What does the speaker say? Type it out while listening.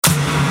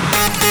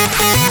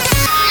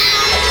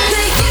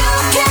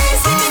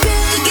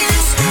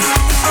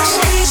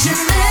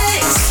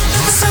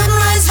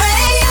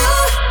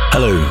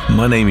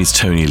My name is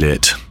Tony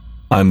Litt.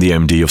 I'm the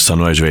MD of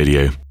Sunrise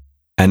Radio,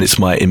 and it's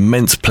my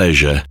immense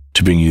pleasure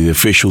to bring you the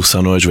official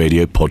Sunrise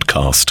Radio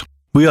podcast.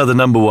 We are the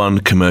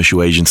 #1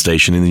 commercial Asian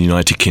station in the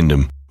United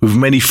Kingdom, with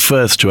many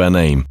firsts to our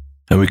name,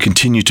 and we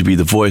continue to be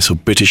the voice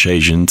of British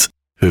Asians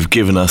who have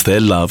given us their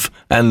love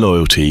and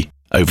loyalty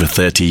over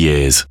 30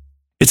 years.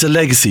 It's a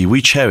legacy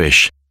we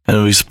cherish and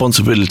a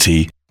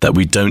responsibility that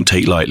we don't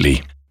take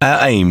lightly.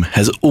 Our aim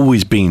has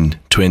always been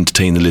to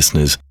entertain the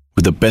listeners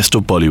with the best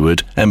of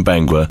Bollywood and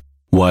Bhangra,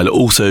 while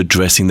also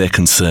addressing their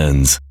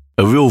concerns.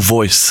 A real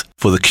voice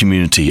for the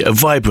community, a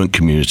vibrant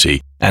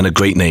community, and a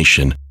great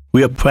nation.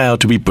 We are proud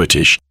to be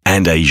British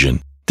and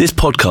Asian. This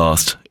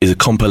podcast is a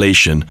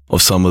compilation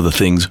of some of the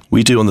things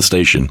we do on the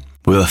station,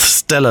 with a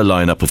stellar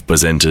lineup of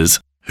presenters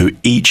who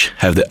each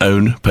have their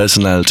own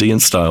personality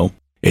and style.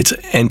 It's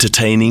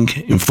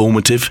entertaining,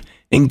 informative,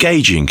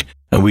 engaging,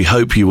 and we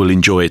hope you will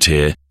enjoy it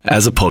here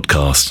as a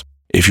podcast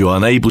if you are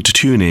unable to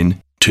tune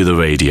in to the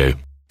radio.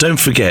 Don't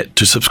forget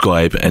to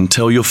subscribe and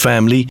tell your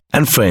family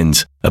and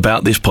friends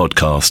about this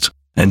podcast,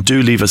 and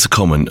do leave us a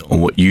comment on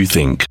what you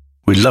think.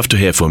 We'd love to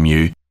hear from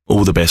you.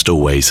 All the best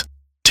always.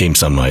 Team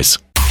Sunrise.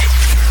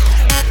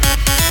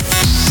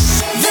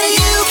 The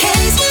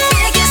UK's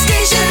biggest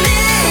station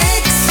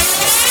mix.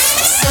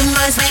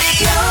 Sunrise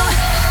Radio.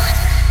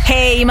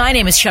 Hey, my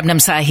name is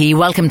Shabnam Sahi.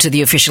 Welcome to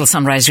the official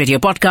Sunrise Radio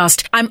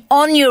podcast. I'm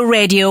on your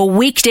radio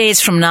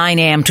weekdays from 9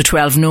 a.m. to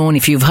 12 noon.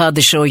 If you've heard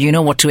the show, you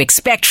know what to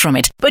expect from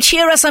it. But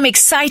here are some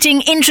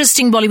exciting,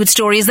 interesting Bollywood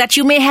stories that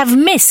you may have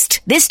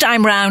missed this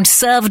time round,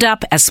 served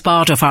up as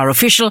part of our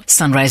official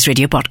Sunrise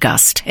Radio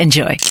podcast.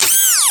 Enjoy.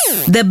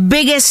 The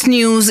biggest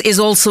news is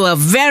also a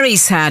very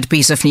sad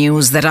piece of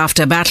news that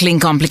after battling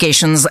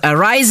complications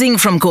arising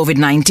from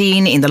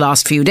COVID-19 in the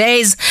last few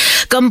days,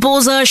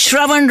 composer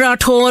Shravan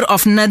Rathore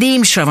of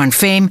Nadeem Shravan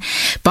fame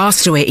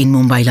passed away in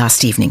Mumbai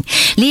last evening,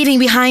 leaving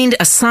behind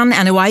a son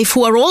and a wife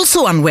who are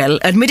also unwell,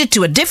 admitted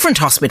to a different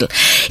hospital.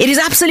 It is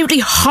absolutely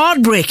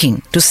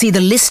heartbreaking to see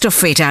the list of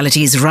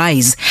fatalities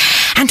rise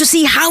and to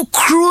see how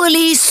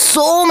cruelly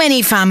so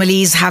many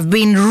families have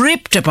been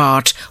ripped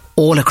apart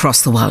all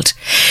across the world.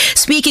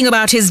 Speaking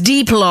about his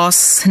deep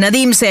loss,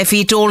 Nadeem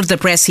Safi told the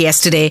press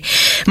yesterday,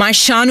 "My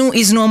Shanu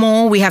is no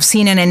more. We have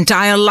seen an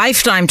entire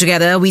lifetime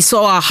together. We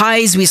saw our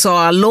highs, we saw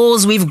our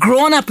lows. We've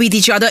grown up with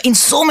each other in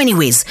so many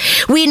ways.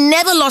 We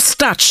never lost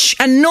touch,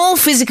 and no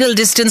physical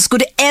distance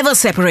could ever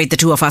separate the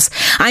two of us.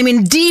 I'm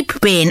in deep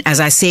pain as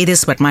I say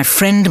this, but my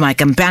friend, my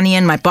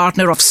companion, my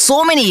partner of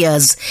so many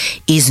years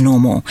is no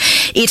more."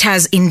 It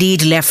has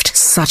indeed left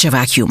such a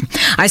vacuum.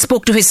 I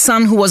spoke to his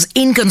son, who was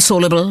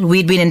inconsolable.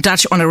 We'd been in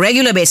touch on a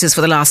regular basis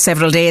for the last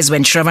several days.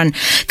 When Shravan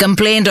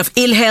complained of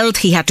ill health,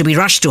 he had to be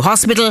rushed to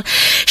hospital.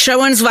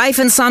 Shravan's wife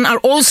and son are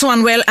also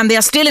unwell, and they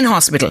are still in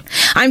hospital.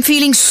 I'm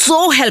feeling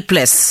so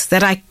helpless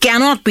that I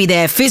cannot be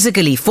there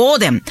physically for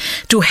them,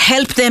 to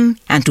help them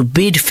and to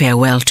bid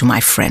farewell to my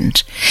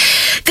friend.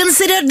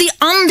 Considered the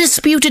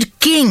undisputed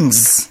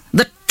kings,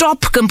 the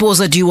top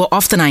composer duo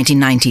of the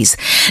 1990s,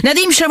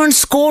 Nadeem Shravan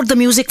scored the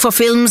music for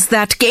films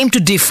that came to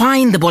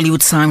define the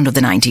Bollywood sound of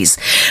the 90s.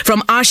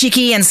 From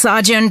Ashiki and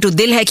Sajan to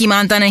Dil Hai Ki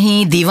Manta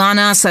Nahi,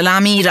 Deewana,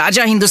 Salami,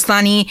 Raja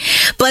Hindustani,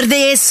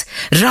 Pardes,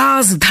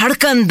 Raaz,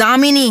 Dhadkan,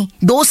 Damini,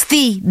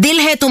 Dosti,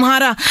 Dil Hai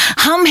Tumhara,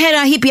 Hum Hai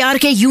Rahi Pyar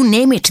Ke, you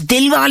name it,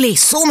 Dilwale,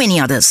 so many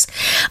others.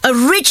 A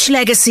rich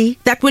legacy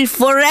that will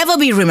forever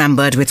be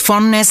remembered with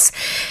fondness.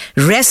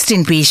 Rest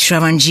in peace,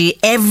 Shravan ji.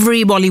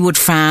 Every Bollywood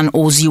fan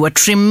owes you a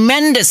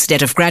tremendous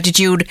debt of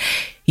gratitude.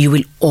 You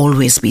will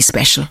always be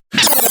special.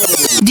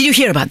 Did you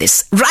hear about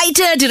this?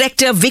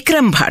 Writer-director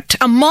Vikram Bhatt,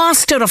 a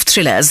master of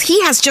thrillers,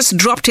 he has just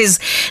dropped his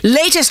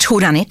latest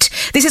whodunit.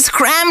 This is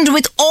crammed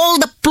with all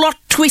the plot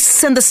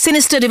twists and the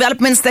sinister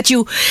developments that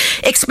you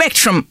expect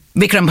from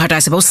Vikram Bhatt, I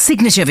suppose,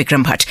 signature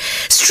Vikram Bhatt.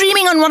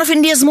 Streaming on one of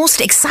India's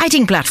most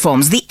exciting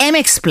platforms, the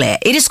MX Player.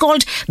 It is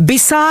called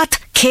Bisat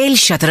Khel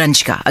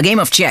Shatranj Ka, a game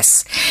of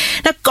chess.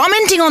 Now,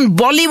 commenting on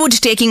Bollywood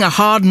taking a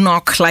hard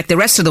knock like the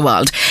rest of the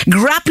world,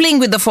 grappling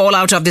with the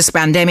fallout of this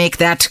pandemic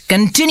that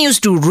continues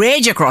to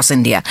rage across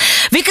India,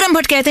 Vikram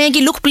Bhatt कहते हैं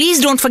कि, look,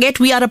 please don't forget,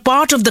 we are a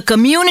part of the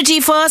community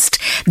first,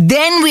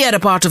 then we are a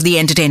part of the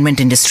entertainment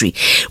industry.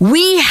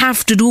 We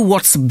have to do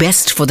what's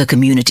best for the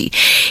community.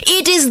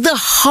 It is the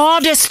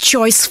hardest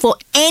choice for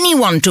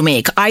anyone to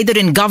make, either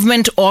in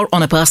government or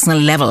on a personal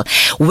level,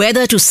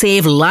 whether to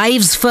save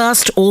lives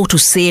first or to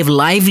save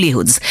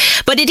livelihoods.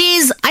 But it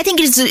is, I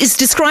think it's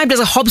described as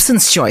a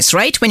Hobson's choice,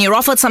 right? When you're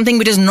offered something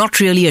which is not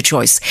really a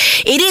choice.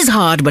 It is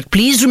hard, but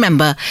please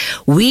remember,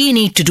 we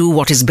need to do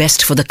what is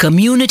best for the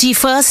community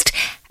first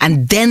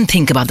and then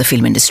think about the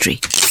film industry.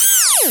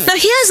 Now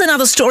here's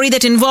another story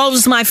that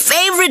involves my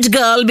favourite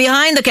girl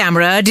behind the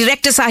camera,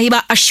 director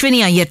Sahiba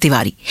Ashwini Iyer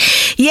Tiwari.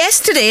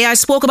 Yesterday I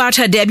spoke about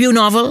her debut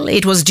novel.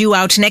 It was due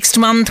out next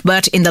month,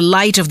 but in the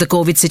light of the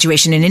COVID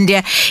situation in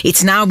India,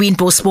 it's now been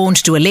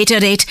postponed to a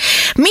later date.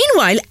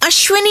 Meanwhile,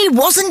 Ashwini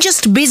wasn't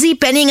just busy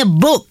penning a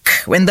book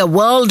when the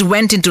world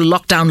went into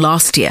lockdown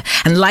last year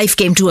and life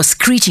came to a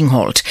screeching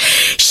halt.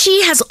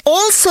 she has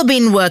also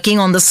been working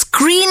on the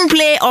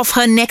screenplay of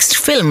her next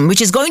film, which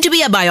is going to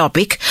be a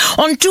biopic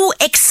on two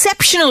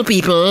exceptional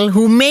people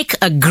who make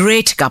a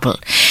great couple.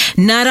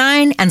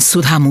 Narayan and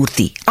Sudha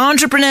Murthy,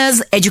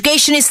 entrepreneurs,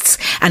 educationists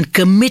and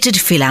committed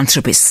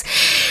philanthropists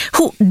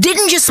who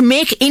didn't just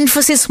make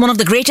Infosys one of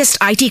the greatest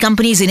IT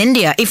companies in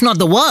India, if not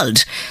the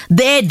world.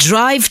 Their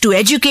drive to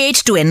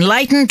educate, to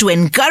enlighten, to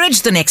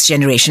encourage the next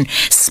generation,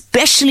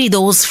 especially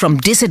those from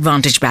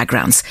disadvantaged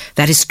backgrounds,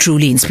 that is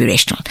truly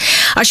inspirational.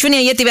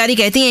 Ashwini Iyer Tiwari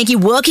कहती हैं कि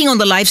working on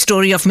the life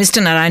story of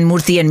Mr. Narayan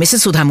Murthy and Mrs.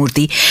 Sudha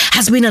Murthy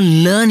has been a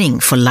learning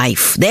for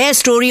life. Their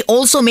story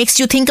also makes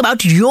you think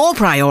about your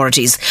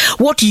priorities,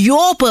 what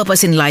your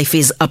purpose in life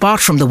is apart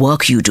from the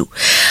work you do.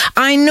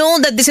 I know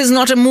that this is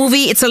not a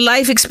movie, it's a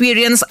life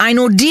experience. I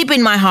know deep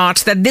in my heart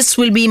that this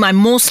will be my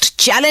most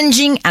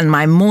challenging and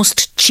my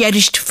most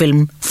cherished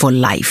film for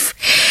life.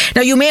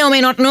 Now, you may or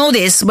may not know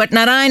this, but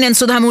Narayan and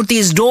Sudha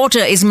Murthy's daughter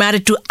is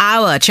married to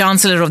our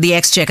Chancellor of the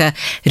Exchequer,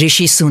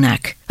 Rishi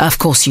Sunak. Of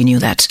course you knew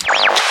that.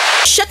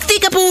 Shakti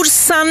Kapoor's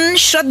son,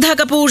 Shraddha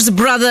Kapoor's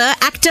brother,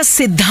 actor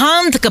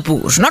Siddhant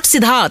Kapoor, not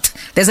Siddharth,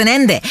 there's an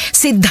N there,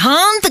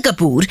 Siddhant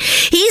Kapoor,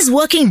 he is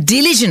working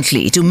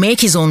diligently to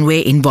make his own way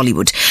in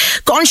Bollywood,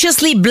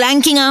 consciously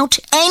blanking out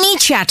any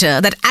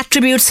chatter that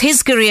attributes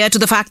his career to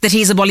the fact that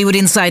he's a Bollywood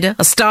insider,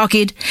 a star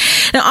kid.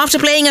 Now, after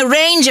playing a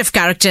range of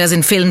characters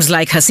in films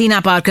like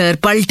Hasina Parkar,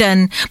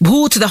 Paltan,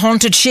 Bhoot the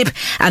Haunted Ship,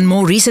 and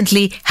more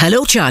recently,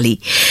 Hello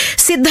Charlie,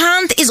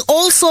 Siddhant is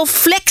also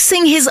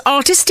flexing his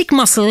artistic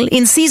muscle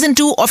in season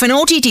 2 of an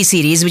OTT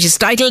series which is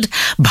titled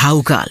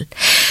Bhaukal.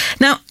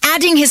 Now,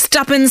 adding his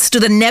tuppence to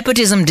the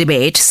nepotism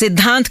debate,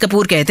 Siddhant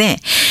Kapoor कहते हैं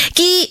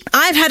कि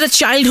I've had a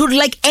childhood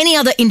like any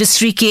other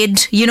industry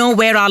kid,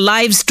 where our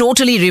lives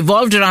totally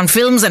revolved around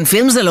films and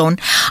films alone.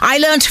 I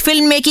learnt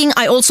filmmaking.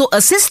 I also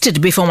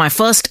assisted before my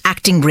first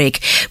acting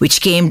break,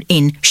 which came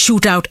in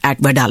Shootout at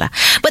Badala.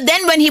 But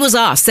then when he was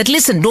asked that,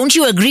 listen, don't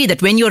you agree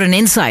that when you're an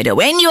insider,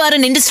 when you are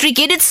an industry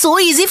kid, it's so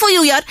easy for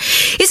you, yaar?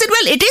 He said,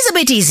 well, it is a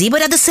bit easy,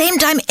 but at the same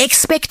time,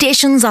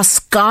 expectations are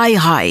sky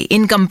high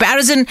in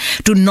comparison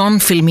to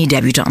non-filmy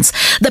debutants.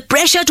 The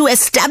pressure to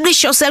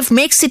establish yourself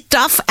makes it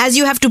tough as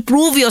you have to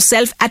prove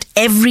yourself at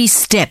every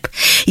step.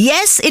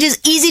 Yes, it is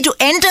easy to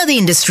enter the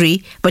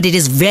industry, but it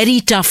is very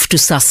tough to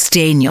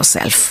sustain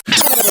yourself.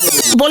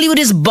 Bollywood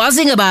is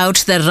buzzing about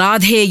the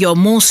Radhe Your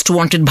Most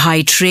Wanted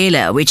Bhai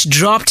trailer, which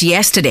dropped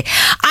yesterday.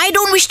 I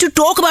don't wish to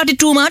talk about it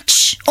too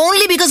much,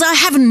 only because I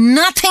have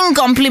nothing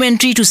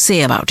complimentary to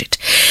say about it.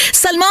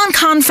 Salman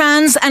Khan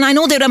fans, and I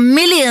know there are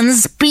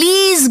millions,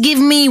 please give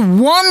me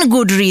one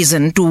good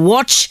reason to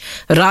watch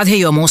Radhe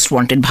Your Most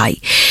Wanted Bhai.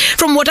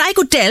 From what I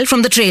could tell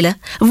from the trailer,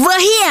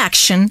 wahi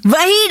action,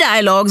 wahi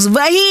dialogues,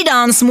 wahi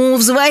dance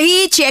moves,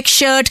 wahi check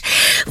shirt,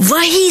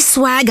 wahi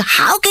swag.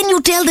 How can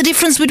you tell the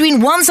difference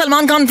between one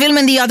Salman Khan film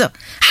and the other?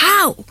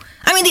 How?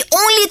 I mean, the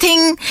only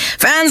thing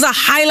fans are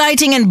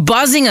highlighting and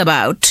buzzing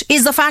about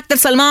is the fact that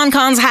Salman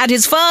Khan's had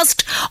his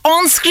first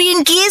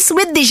on-screen kiss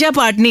with Disha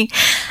Patni.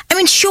 I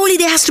mean, surely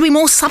there has to be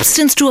more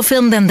substance to a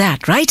film than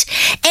that, right?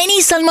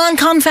 Any Salman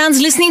Khan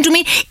fans listening to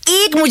me,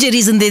 एक मुझे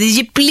reason दे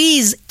दीजिए,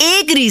 please,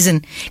 एक reason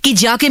कि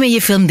जाके मैं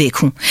ये film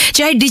देखूं,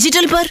 चाहे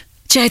digital पर,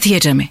 चाहे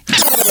theatre में.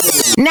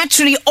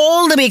 Naturally,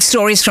 all the big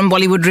stories from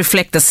Bollywood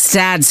reflect the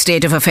sad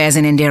state of affairs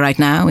in India right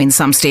now. In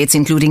some states,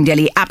 including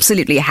Delhi,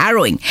 absolutely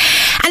harrowing.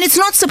 And it's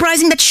not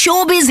surprising that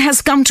showbiz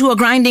has come to a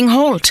grinding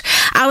halt.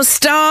 Our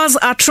stars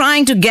are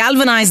trying to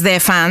galvanize their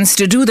fans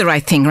to do the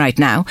right thing right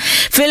now.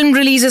 Film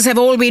releases have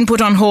all been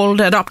put on hold,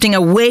 adopting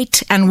a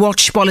wait and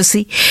watch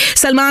policy.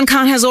 Salman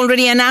Khan has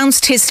already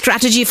announced his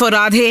strategy for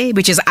Radhe,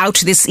 which is out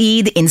this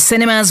Eid in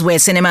cinemas where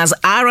cinemas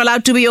are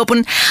allowed to be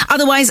open.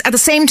 Otherwise, at the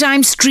same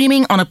time,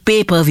 streaming on a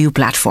pay-per-view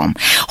platform,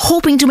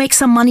 hoping to make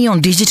some money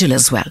on digital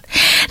as well.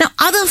 Now,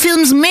 other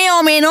films may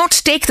or may not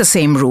take the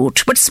same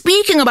route, but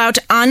speaking about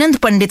Anand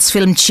Pandit's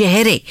film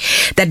Chehre,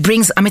 that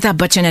brings Amitabh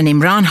Bachchan and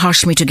Imran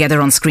Hashmi together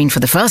on screen for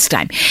the first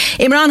time,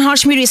 Imran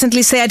Hashmi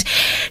recently said,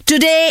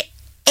 today,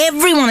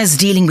 everyone is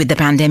dealing with the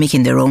pandemic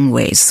in their own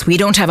ways. We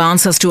don't have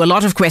answers to a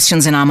lot of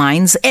questions in our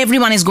minds.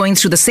 Everyone is going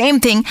through the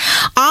same thing.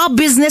 Our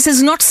business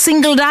is not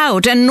singled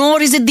out, and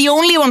nor is it the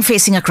only one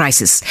facing a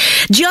crisis.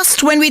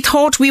 Just when we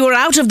thought we were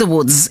out of the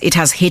woods, it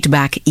has hit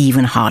back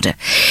even harder.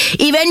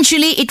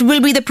 Eventually, it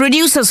will be the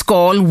producer's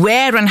call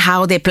where and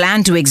how they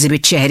plan to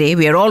exhibit Chehre.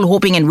 We are all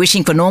hoping and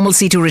wishing for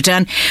normalcy to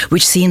return,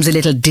 which seems a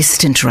little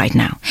distant right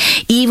now.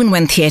 Even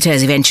when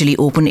theatres eventually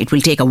open, it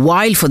will take a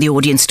while for the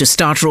audience to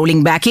start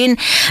rolling back in.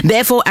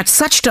 Therefore, at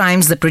such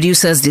times, the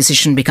producer's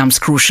decision becomes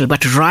crucial.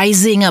 But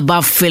rising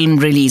above film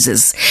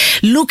releases,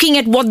 looking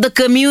at what the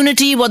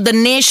community, what the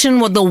nation,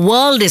 what the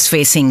world is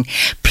facing,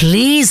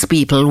 please,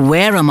 people,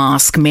 wear a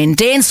mask,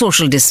 maintain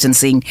social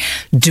distancing,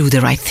 do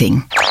the right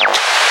thing.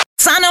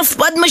 Son of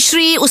Padma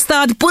Shri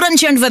Ustad Puran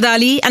Chand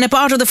Vadali and a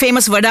part of the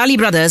famous Vadali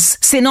brothers,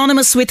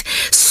 synonymous with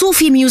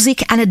Sufi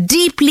music and a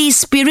deeply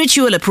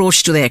spiritual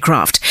approach to their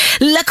craft,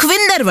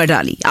 Lakhvinder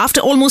Vadali,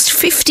 after almost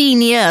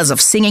 15 years of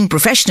singing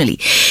professionally,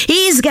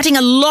 he is getting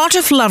a lot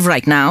of love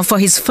right now for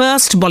his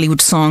first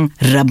Bollywood song,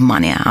 Rab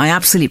Mania. I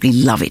absolutely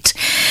love it.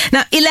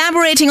 Now,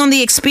 elaborating on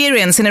the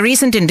experience in a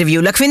recent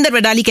interview, Lakhvinder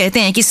Wadali कहते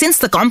हैं कि since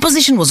the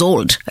composition was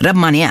old, Rab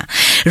Mania,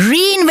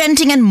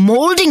 reinventing and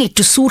molding it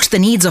to suit the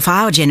needs of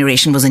our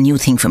generation was a new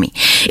thing for me.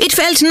 It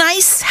felt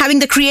nice having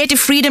the creative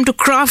freedom to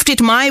craft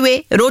it my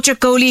way. Rochak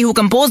Kohli, who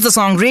composed the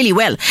song really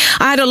well,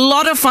 I had a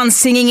lot of fun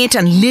singing it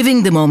and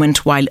living the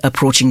moment while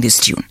approaching this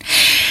tune.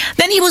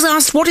 Then he was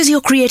asked, what is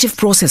your creative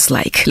process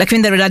like?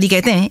 Lakhvinder Wadali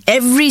कहते हैं,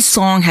 every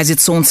song has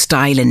its own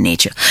style and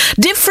nature.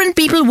 Different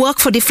people work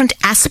for different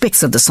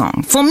aspects of the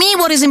song. For me,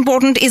 what is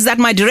important is that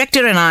my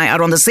director and I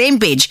are on the same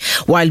page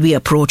while we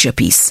approach a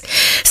piece.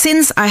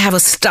 Since I have a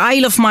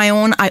style of my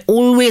own, I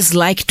always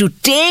like to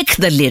take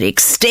the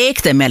lyrics,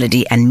 take the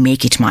melody and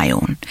make it my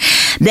own.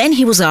 Then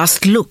he was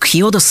asked, look,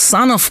 you're the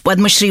son of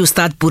Padma Shri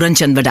Ustad Puran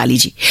Chand Wadali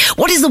ji.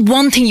 What is the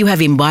one thing you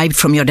have imbibed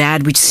from your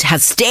dad which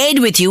has stayed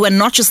with you, and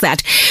not just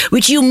that,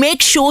 which you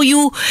make sure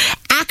you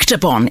act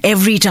upon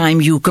every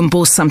time you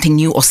compose something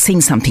new or sing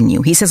something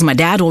new? He says, my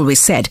dad always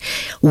said,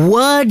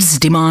 words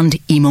demand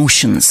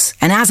emotions.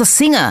 And as a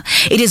singer,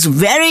 it is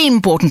very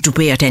important to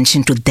pay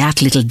attention to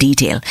that little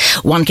detail.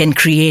 One can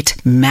create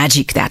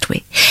magic that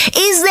way.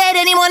 Is there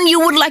anyone you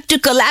would like to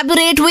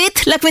collaborate with?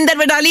 Lakhvinder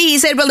Wadali, he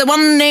said, well, the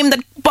one name that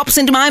pops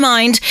into my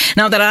mind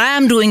now that I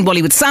am doing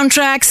Bollywood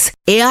soundtracks,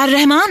 A.R.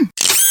 Rahman.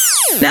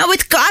 Now,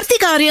 with Kartik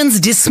Aaryan's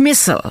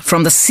dismissal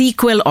from the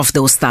sequel of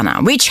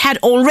Dostana, which had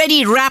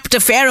already wrapped a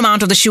fair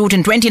amount of the shoot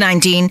in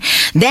 2019,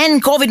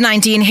 then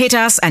COVID-19 hit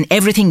us and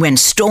everything went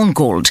stone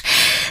cold.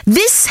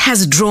 This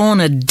has drawn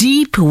a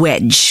deep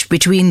wedge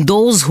between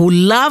those who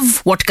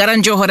love what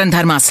Karan Johar and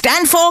Dharma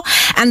stand for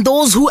and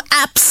those who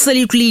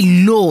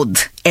absolutely loathe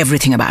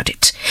everything about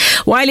it.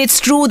 While it's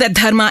true that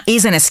Dharma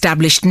is an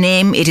established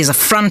name, it is a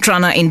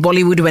frontrunner in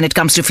Bollywood when it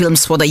comes to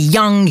films for the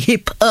young,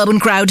 hip, urban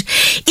crowd.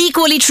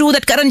 Equally true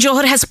that Karan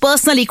Johar has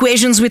personal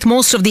equations with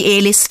most of the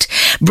A-list,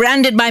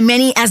 branded by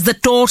many as the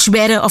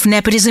torchbearer of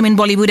nepotism in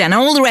Bollywood and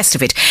all the rest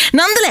of it.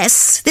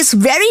 Nonetheless, this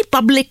very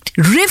public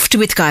rift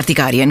with Kartik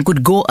Aaryan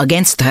could go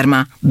against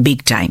Dharma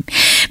big time.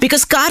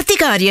 Because Kartik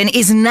Aaryan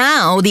is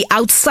now the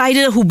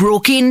outsider who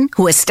broke in,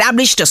 who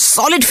established a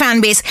solid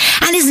fan base,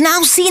 and is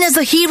now seen as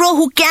a hero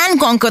who can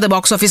conquer the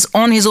box office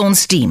on his own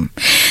steam.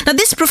 Now,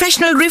 this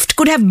professional rift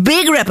could have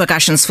big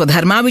repercussions for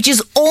Dharma, which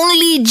is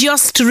only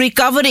just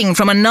recovering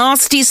from a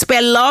nasty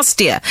spell last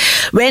year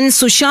when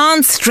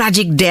Sushant's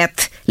tragic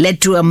death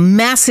led to a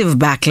massive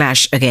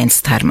backlash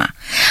against Dharma.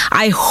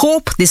 I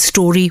hope this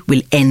story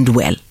will end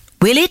well.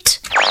 Will it?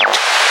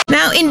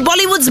 Now, in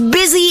Bollywood's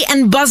busy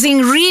and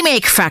buzzing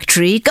remake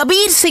factory,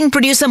 Kabir Singh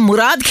producer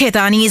Murad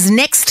Khetani's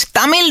next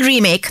Tamil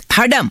remake,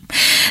 Thadam.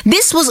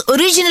 This was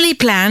originally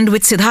planned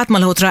with Siddharth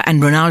Malhotra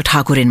and Mrunal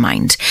Thakur in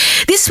mind.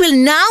 This will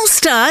now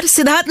star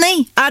Siddharth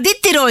nahi,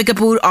 Aditya Roy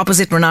Kapoor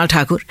opposite Mrunal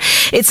Thakur.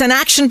 It's an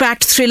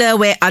action-packed thriller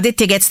where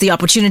Aditya gets the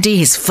opportunity,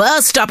 his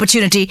first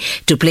opportunity,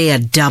 to play a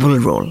double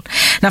role.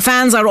 Now,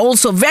 fans are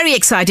also very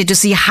excited to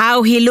see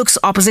how he looks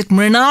opposite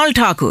Mrunal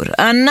Thakur,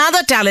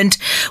 another talent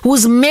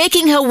who's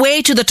making her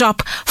way to the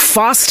top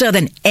faster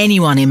than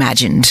anyone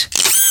imagined.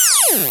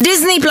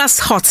 Disney Plus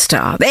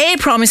Hotstar, they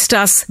promised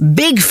us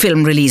big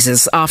film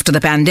releases after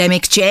the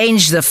pandemic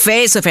changed the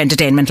face of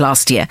entertainment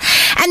last year.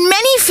 And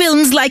many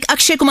films like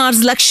Akshay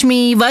Kumar's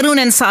Lakshmi, Varun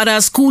and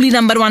Sara's Coolie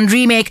 #1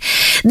 remake,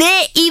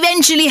 they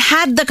eventually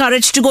had the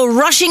courage to go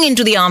rushing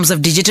into the arms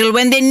of digital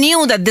when they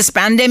knew that this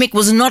pandemic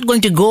was not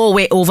going to go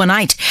away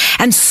overnight.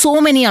 And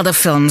so many other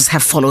films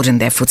have followed in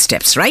their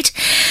footsteps, right?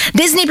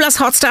 Disney Plus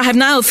Hotstar have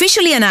now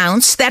officially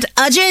announced that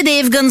Ajay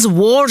Devgan's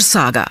war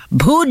saga,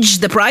 Bhuj,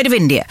 the Pride of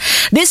India,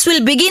 this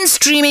will begin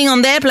streaming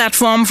on their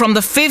platform from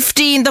the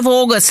 15th of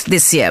August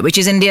this year, which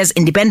is India's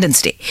Independence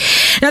Day.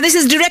 Now, this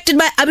is directed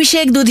by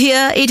Abhishek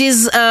Dudhia. It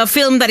is a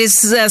film that is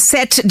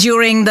set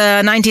during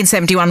the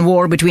 1971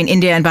 war between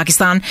India and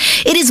Pakistan.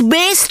 It is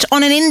based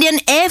on an Indian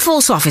Air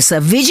Force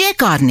officer, Vijay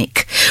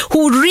Karnik,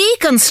 who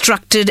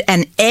reconstructed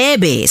an air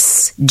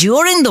base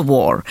during the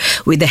war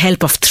with the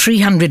help of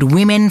 300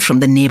 women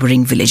from the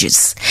neighbouring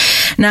villages.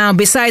 Now,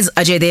 besides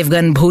Ajay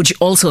Devgan, Bhuj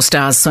also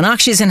stars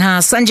Sonakshi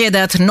Sinha, Sanjay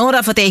Dutt,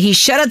 Nora Fatehi,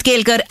 Sharad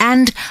Kelkar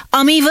and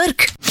Ami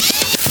Virk.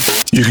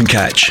 You can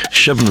catch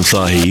Shabnam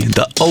Sahi,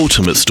 the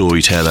ultimate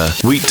storyteller,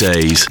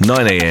 weekdays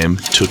 9 a.m.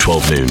 till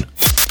 12 noon. The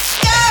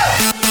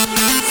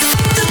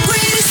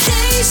greatest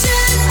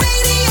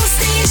radio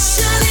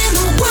station in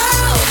the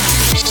world.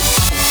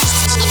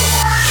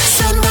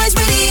 Sunrise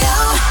Radio.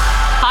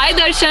 Hi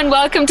Darshan,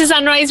 welcome to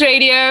Sunrise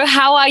Radio.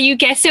 How are you?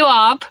 कैसे हो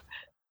आप?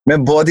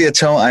 मैं बहुत ही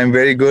अच्छा हूँ. I'm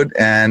very good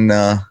and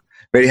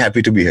very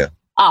happy to be here.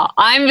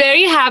 I'm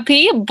very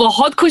happy.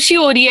 बहुत खुशी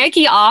हो रही है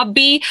कि आप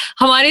भी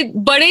हमारे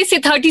बड़े से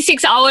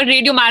 36 आवर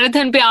रेडियो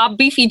मैराथन पे आप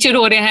भी फीचर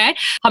हो रहे हैं.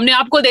 हमने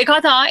आपको देखा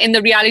था in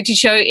the reality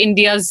show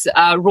India's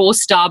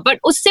Roast Star. But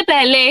उससे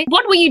पहले,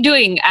 what were you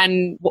doing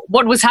and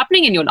what was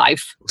happening in your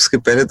life? उसके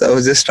पहले तो I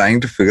was just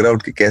trying to figure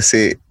out कि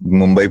कैसे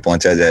मुंबई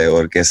पहुंचा जाए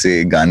और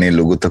कैसे गाने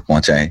लोगों तक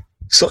पहुंचाएं.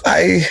 So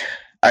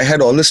I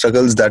had all the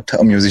struggles that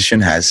a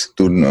musician has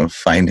to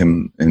find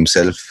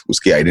himself,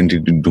 उसकी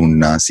identity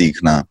ढूंढना,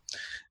 सीखना.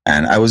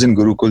 And I was in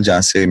Gurukul,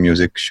 जहाँ से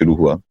music शुरू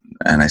हुआ.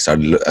 and I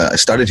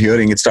started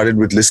hearing. It started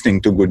with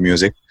listening to good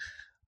music.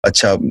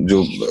 अच्छा,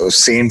 जो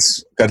saints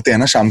करते हैं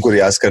ना, शाम को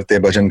रियाज करते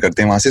हैं, भजन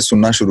करते हैं, वहां से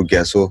सुनना शुरू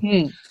किया. So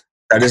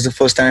that is the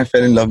first time I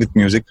fell in love with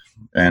music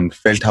and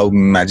felt how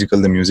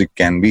magical the music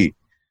can be.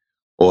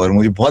 और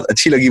मुझे बहुत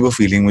अच्छी लगी वो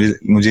feeling.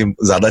 मुझे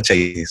ज़्यादा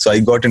चाहिए. So I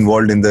got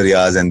involved in the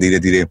Riyaz and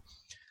धीरे-धीरे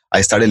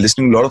I started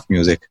listening to a lot of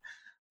music.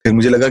 फिर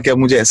मुझे लगा कि अब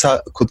मुझे ऐसा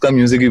खुद का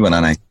म्यूजिक भी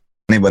बनाना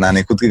है,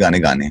 बनाने खुद के गाने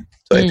गाने.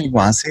 So I think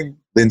वहां से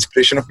the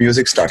inspiration of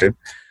music started.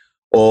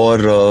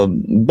 और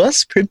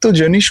बस फिर तो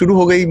जर्नी शुरू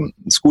हो गई.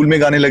 स्कूल में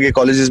गाने लगे,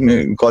 कॉलेज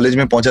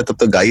में पहुंचा तब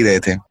तक गा ही रहे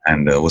थे.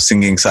 एंड वो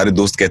सिंगिंग, सारे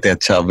दोस्त कहते हैं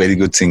अच्छा, वेरी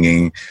गुड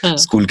सिंगिंग.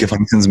 स्कूल के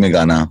फंक्शंस में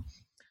गाना.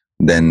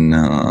 Then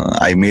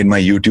I made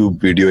my YouTube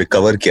video, एक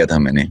कवर किया था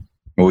मैंने,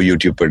 वो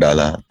यूट्यूब पर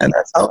डाला. And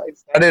that's how I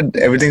started,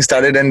 everything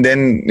started. And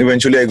then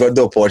eventually I got the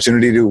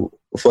opportunity to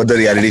for the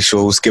reality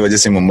show. उसके वजह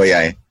से मुंबई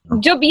आए.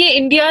 जब ये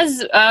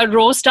इंडियाज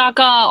रोस्टर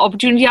का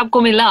अपॉर्चुनिटी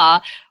आपको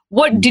मिला,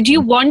 what did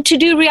you want to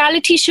do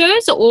reality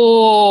shows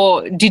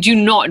or did you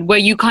not? Were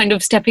you kind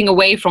of stepping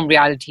away from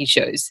reality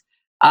shows?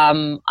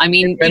 I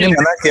mean, मैंने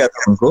मना किया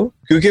था उनको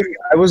क्योंकि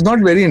I was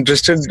not very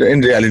interested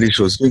in reality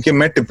shows. क्योंकि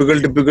मैं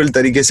typical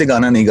तरीके से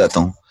गाना नहीं गाता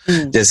हूँ.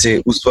 जैसे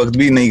उस वक्त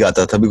भी नहीं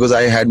गाता था because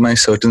I had my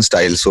certain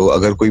style. So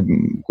अगर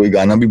कोई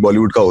गाना भी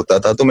बॉलीवुड का होता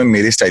था तो मैं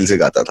मेरे स्टाइल से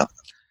गाता था.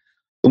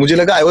 तो मुझे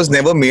लगा I was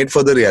never made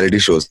for the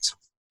reality shows.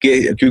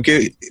 क्योंकि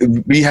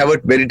we have a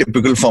very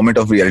typical format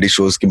of reality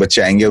shows कि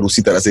बच्चे आएंगे और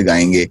उसी तरह से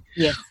गाएंगे.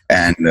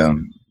 And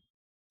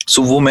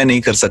so वो मैं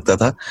नहीं कर सकता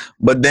था.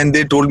 But then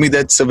they told me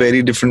that's a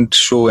very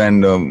different show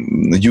and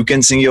you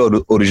can sing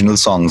your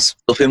original songs.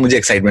 तो फिर मुझे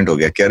excitement हो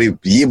गया कि अरे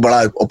ये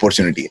बड़ा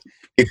opportunity है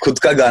कि खुद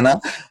का गाना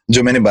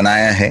जो मैंने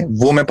बनाया है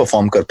वो मैं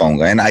perform कर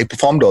पाऊंगा. And I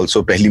performed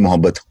also पहली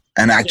मोहब्बत.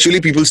 And actually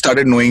people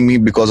started knowing me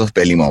because of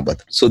Pehli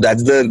Mohabbat. So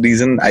that's the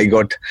reason I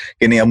got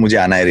कि नहीं अब मुझे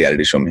आना है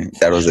reality show में.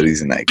 That was the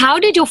reason I. How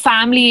did your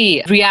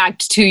family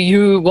react to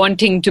you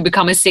wanting to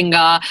become a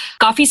singer?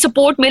 काफी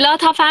support मिला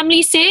था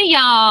family से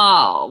या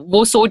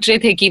वो सोच रहे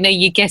थे कि नहीं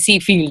ये कैसी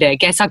field है,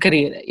 कैसा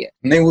career है ये?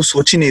 नहीं, वो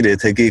सोच ही नहीं रहे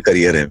थे कि ये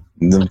career है.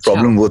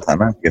 Problem वो था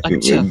ना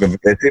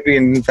वैसे भी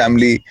in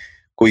family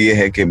को ये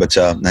है कि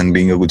बच्चा and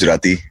being a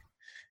गुजराती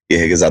ये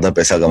है कि ज्यादा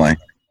पैसा कमाए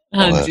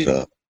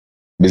और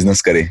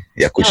बिजनेस करे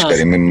या कुछ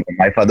करे.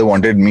 My father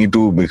wanted me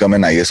to become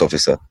an IAS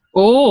officer.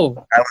 Oh.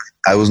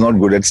 I was not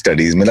good at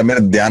studies. मेरा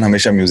ध्यान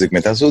हमेशा म्यूजिक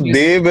में था. So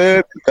they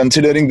were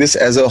considering this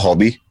as a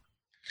hobby.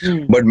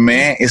 But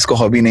मैं इसको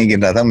hobby नहीं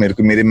गिन रहा था.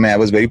 I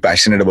was very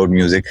passionate about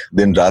music.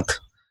 दिन रात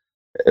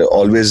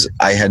always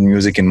I had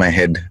music in my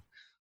head.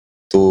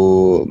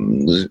 तो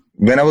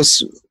when I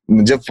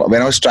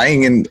was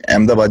trying in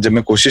Ahmedabad, जब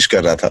मैं कोशिश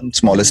कर रहा था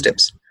smaller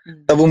steps,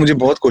 तब वो मुझे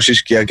बहुत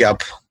कोशिश किया कि आप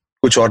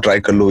कुछ और ट्राई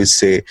कर लो,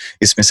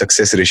 इसमें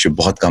सक्सेस रेशियो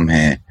बहुत कम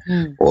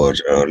है और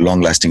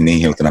लॉन्ग लास्टिंग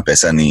नहीं है, उतना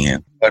पैसा नहीं है.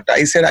 But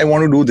I said I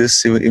want to do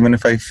this, even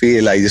if I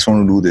fail I just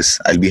want to do this.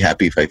 I will be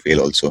happy if I fail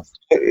also.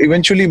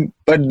 Eventually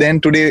but then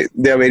today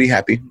they are very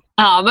happy.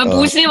 हाँ, मैं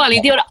पूछने वाली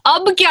थी. और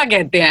अब क्या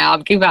कहते हैं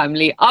आपकी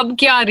फैमिली? अब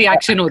क्या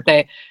रिएक्शन होता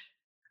है?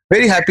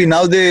 Very happy.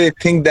 Now they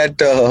think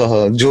that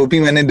जो भी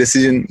मैंने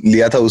डिसीजन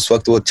लिया था उस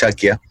वक्त वो अच्छा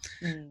किया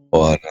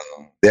और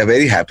they are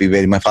very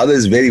happy. My father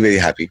is very very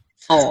happy.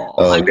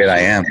 Where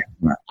I am.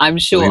 I'm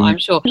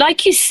sure.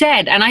 Like you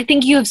said, and I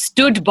think you have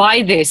stood by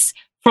this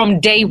from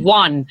day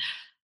one.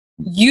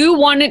 You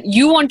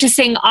want to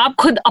sing. आप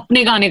खुद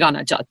अपने गाने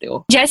गाना चाहते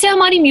हो. जैसे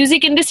हमारी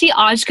music industry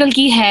आजकल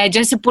की है,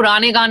 जैसे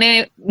पुराने गाने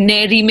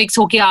नए रीमिक्स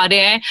होके आ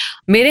रहे हैं,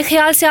 मेरे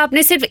ख्याल से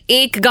आपने सिर्फ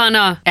एक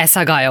गाना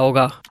ऐसा गाया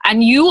होगा.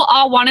 And you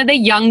are one of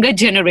the younger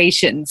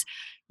generations.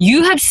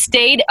 You have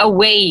stayed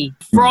away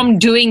from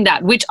doing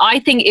that, which I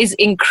think is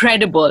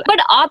incredible.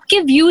 But आपके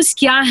views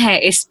क्या है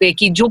इस पे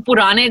कि जो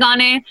पुराने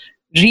गाने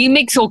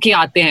remix होके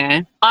आते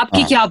हैं,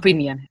 आपकी क्या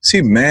opinion है?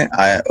 See,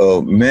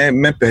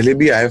 मैं पहले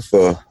भी I have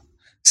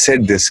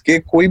said this कि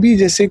कोई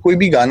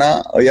भी गाना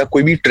या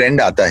कोई भी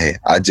trend आता है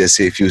आज,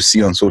 जैसे if you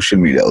see on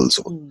social media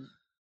also,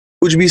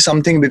 कुछ भी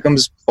something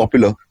becomes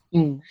popular,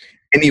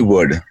 any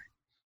word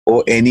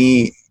or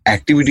any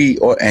activity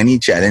or any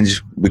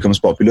challenge becomes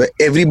popular,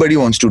 everybody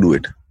wants to do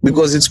it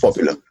because it's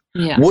popular.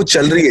 वो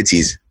चल रही है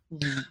चीज.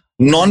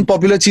 नॉन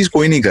पॉपुलर चीज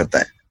कोई नहीं करता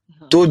है.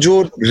 तो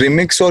जो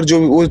रिमिक्स और जो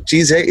वो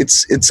चीज है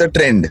इट्स अ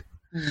ट्रेंड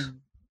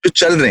जो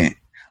चल रहे हैं.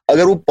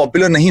 अगर वो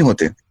पॉपुलर नहीं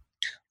होते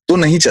तो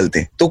नहीं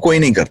चलते, तो कोई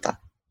नहीं करता.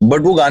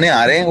 बट वो गाने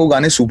आ रहे हैं, वो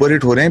गाने सुपर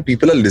हिट हो रहे हैं,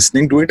 people are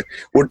listening to it,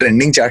 वो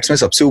ट्रेंडिंग चार्ट्स में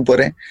सबसे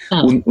ऊपर है.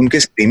 उनके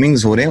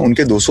स्ट्रीमिंग्स हो रहे हैं,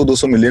 उनके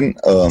 200 मिलियन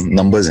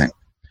नंबर्स हैं.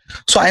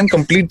 So I am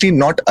completely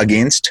not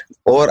against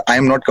or I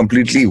am not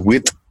completely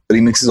with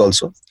remixes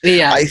also.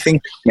 I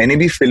think मैंने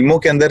भी फिल्मों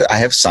के अंदर I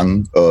have sung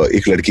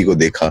एक लड़की को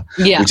देखा,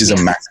 which is a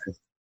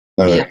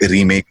massive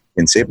remake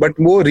इनसे. But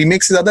वो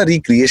remake से ज्यादा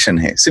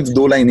recreation है, सिर्फ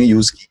 2 लाइनें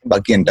यूज की,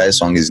 बाकी entire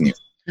song is new.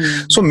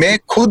 So मैं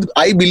खुद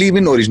I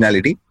believe in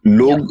originality.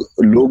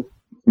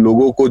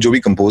 लोगों को जो भी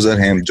composer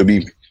हैं, जो भी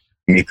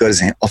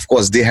makers हैं, of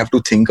course they have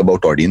to think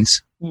about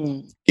audience.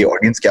 कि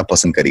audience क्या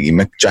पसंद करेगी.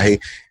 मैं चाहे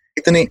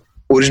इतने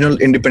ओरिजिनल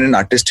इंडिपेंडेंट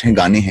आर्टिस्ट हैं,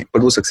 गाने हैं, पर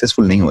वो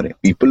सक्सेसफुल नहीं हो रहे.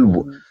 People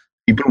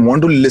People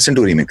want to listen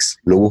to remix.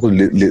 लोगों को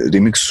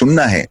remix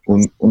सुनना है,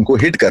 उनको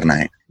hit करना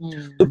है.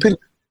 तो फिर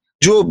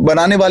जो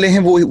बनाने वाले हैं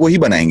वो ही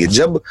बनाएंगे.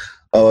 जब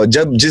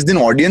जिस दिन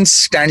ऑडियंस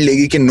स्टैंड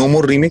लेगी कि नो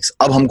मोर रिमिक्स,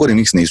 अब हमको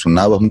रिमिक्स नहीं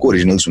सुनना, अब हमको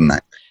ओरिजिनल सुनना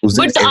है.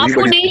 बट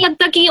आपको नहीं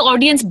लगता कि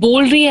ऑडियंस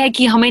बोल रही है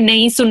कि हमें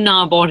नहीं सुनना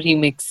अब और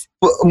रिमिक्स?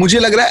 मुझे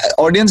लग रहा है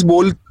ऑडियंस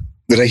बोल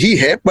रही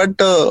है, बट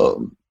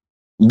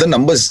द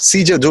नंबर्स,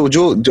 सी जो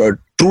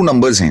ट्रू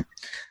नंबर्स हैं,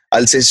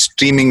 I'll say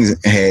स्ट्रीमिंग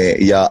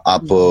है, या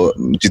आप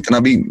जितना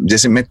भी,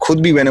 जैसे मैं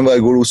खुद भी whenever I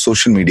go to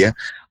social media,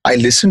 I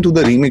listen to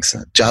the remix.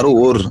 चारों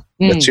ओर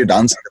बच्चे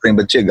डांस कर रहे हैं,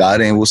 बच्चे गा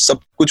रहे हैं, वो सब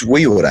कुछ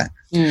वही हो रहा है.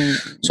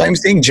 So I'm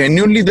saying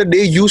genuinely, the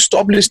day you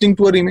stop listening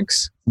to a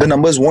remix, the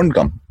numbers won't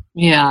come.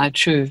 Yeah,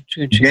 true.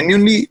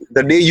 Genuinely,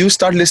 the day you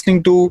start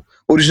listening to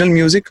original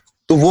music,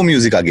 तो वो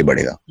म्यूजिक आगे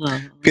बढ़ेगा.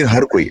 फिर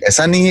हर कोई,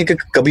 ऐसा नहीं है कि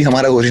कभी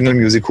हमारा ओरिजिनल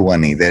म्यूजिक हुआ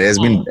नहीं. There has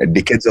been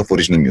decades of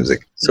original music.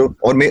 So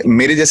और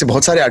मेरे जैसे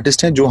बहुत सारे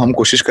आर्टिस्ट हैं जो हम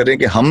कोशिश कर रहे हैं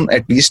कि हम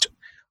एटलीस्ट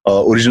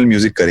ओरिजिनल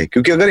म्यूजिक करें,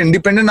 क्योंकि अगर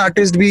इंडिपेंडेंट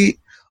आर्टिस्ट भी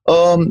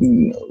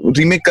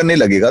रीमेक करने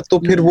लगा तो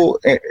फिर वो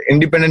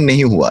इंडिपेंडेंट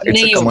नहीं हुआ.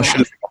 इट्स अ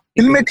कमर्शियल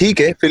फिल्म में.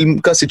 ठीक है, फिल्म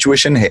का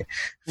सिचुएशन है,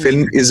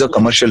 film is a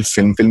commercial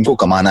film, film को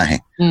कमाना है,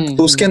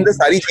 तो उसके अंदर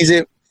सारी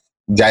चीजें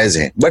जायज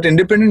है. But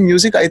independent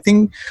music, I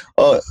think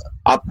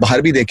आप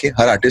बाहर भी देखें,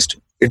 हर artist,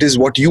 it is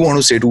what you want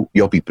to say to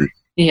your people.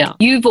 Yeah,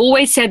 you've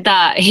always said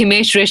that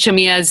Himesh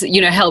Reshammi has,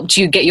 helped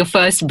you get your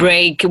first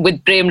break with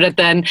Prem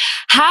Ratan.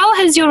 How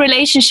has your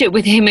relationship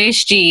with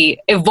Himesh ji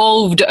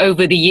evolved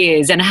over the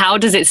years, and how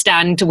does it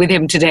stand with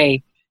him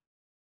today?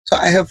 So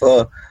I have a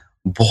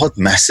बहुत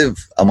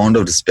massive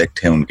amount of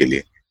respect है उनके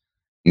लिए.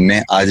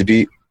 मैं आज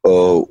भी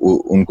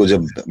उनको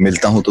जब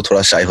मिलता हूँ तो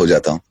थोड़ा शाय हो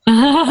जाता हूँ.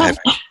 I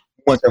have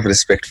much of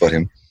respect for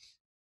him.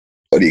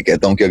 और ये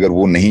कहता हूँ कि अगर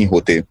वो नहीं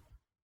होते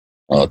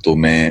तो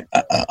मैं,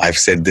 I've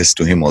said this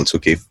to him also,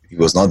 कि if he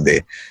was not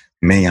there,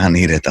 मैं यहाँ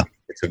नहीं रहता.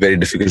 It's a very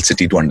difficult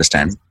city to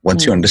understand.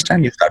 Once you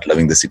understand, you start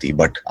loving the city.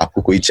 But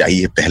आपको कोई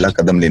चाहिए पहला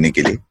कदम लेने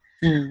के लिए,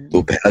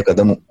 तो पहला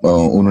कदम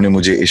उन्होंने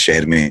मुझे इस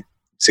शहर में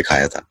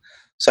सिखाया था.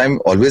 So I'm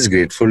always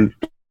grateful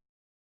to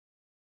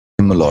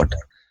him a lot.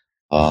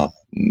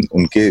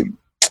 उनके,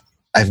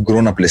 I've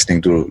grown up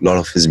listening to a lot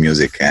of his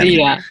music, and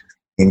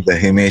in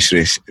the Himesh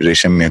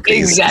Reshammi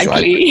craze.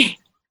 Exactly.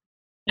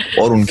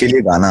 और उनके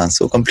लिए गाना,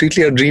 so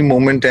completely a dream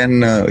moment,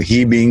 and he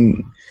being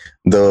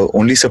the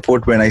only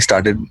support when I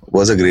started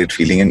was a great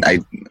feeling, and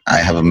I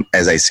have,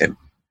 as I said,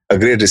 a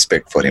great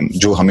respect for him,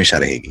 जो हमेशा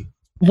रहेगी.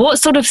 What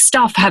sort of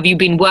stuff have you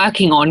been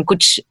working on?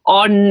 कुछ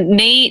और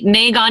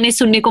नए गाने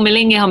सुनने को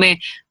मिलेंगे हमें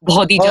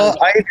बहुत ही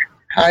जल्द?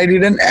 I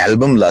did an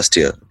album last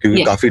year,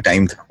 क्योंकि काफी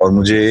टाइम था और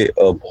मुझे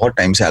बहुत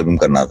टाइम से एल्बम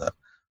करना था.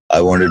 I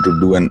wanted to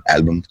do an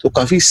album, तो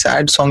काफी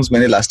sad songs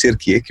मैंने last year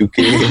किए,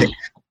 क्योंकि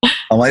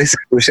हमारी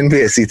सिचुएशन भी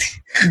ऐसी थी.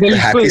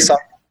 हैप्पी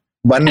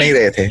सॉन्ग बन नहीं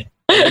रहे थे.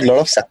 lot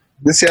of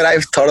this year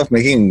I've thought of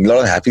making a lot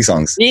of happy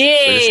songs.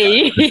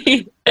 Yay!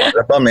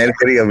 Rapa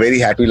Mercury, a very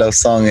happy love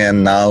song,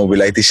 and now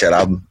Vilaiti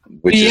Sharab,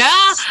 which is,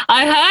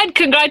 I heard.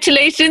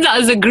 Congratulations, that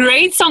was a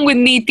great song with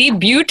Neeti.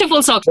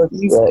 Beautiful song.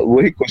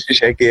 वही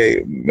कोशिश है कि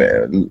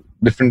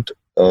different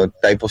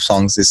type of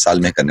songs इस साल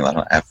में करने वाला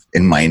हूँ. I have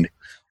in mind,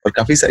 और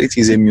काफी सारी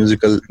चीजें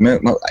musical.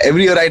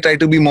 Every year I try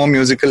to be more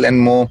musical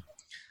and more.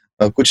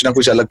 कुछ ना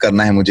कुछ अलग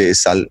करना है मुझे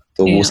इस साल,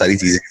 तो वो सारी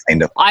चीजें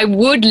kind of. I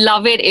would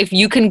love it if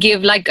you can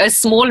give like a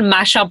small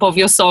mashup of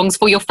your songs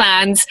for your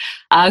fans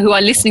who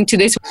are listening to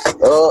this.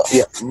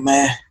 Yeah,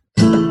 मैं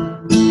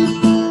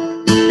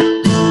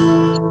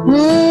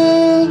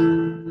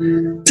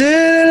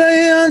तेरे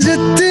लिए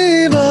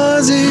जितनी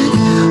बाजी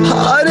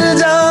हार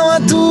जावा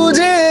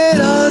तुझे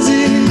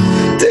राजी,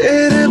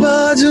 तेरे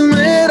बाजू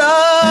मेरा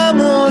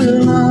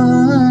मोलना,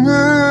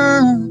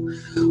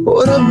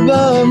 और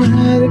रब्बा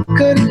मेरे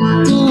करी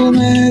तू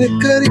मेरे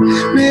करी,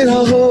 मेरा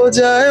हो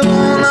जाए वो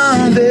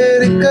ना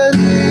देर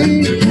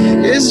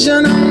करी, इस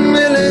जन्म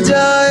मिल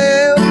जाए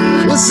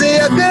उसे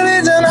अगले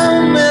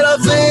जन्म मेरा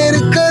फेर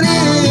करी,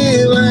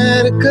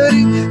 मेर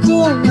करी तू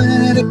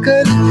मेरे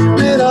करी,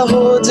 मेरा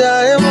हो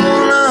जाए वो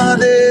ना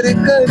देर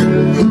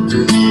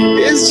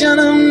करी, इस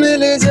जन्म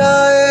मिल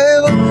जाए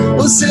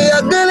उसे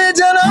अगले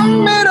जन्म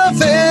मेरा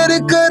फेर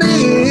करी.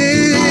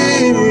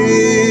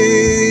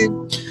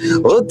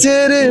 ओ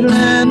तेरे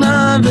नैना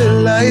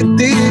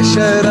बिलाईती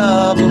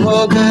शराब हो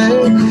गए,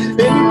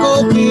 इनको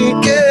पी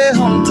के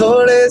हम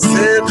थोड़े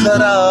से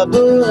खराब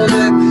हो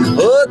गए.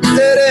 ओ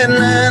तेरे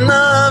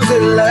नैना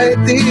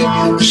बिलाईती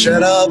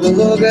शराब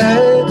हो गए,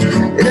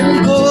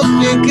 इनको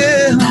पी के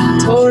हम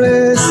थोड़े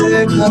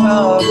से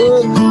खराब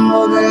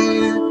हो गए.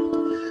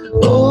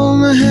 ओ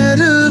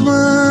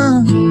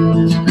मेहरबान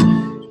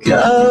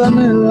क्या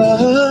मिला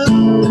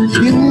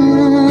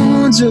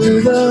यूं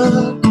जुदा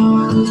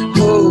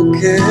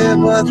होके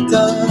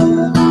बता,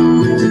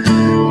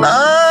 ना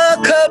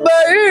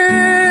खबर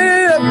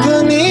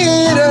अपनी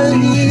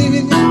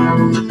रही,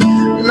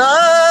 ना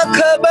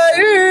खबर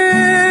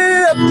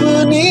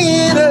अपनी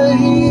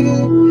रही,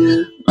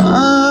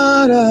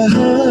 ना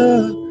रहा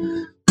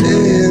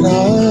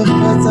तेरा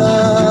पता.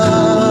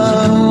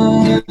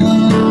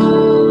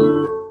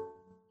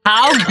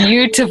 How beautiful.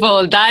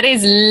 Beautiful. That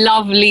is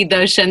lovely,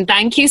 Darshan.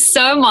 Thank you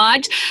so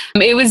much.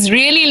 It was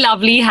really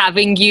lovely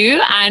having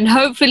you, and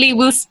hopefully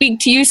we'll speak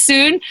to you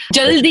soon.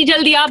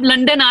 जल्दी आप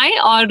लंदन आए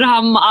और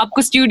हम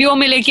आपको स्टूडियो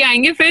में लेके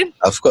आएंगे फिर.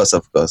 Of course,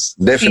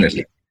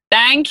 definitely.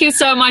 Thank you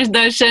so much,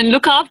 Darshan.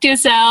 Look after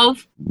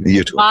yourself.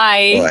 You too.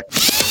 Bye. Bye.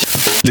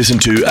 Listen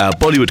to our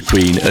Bollywood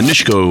queen,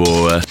 Anushka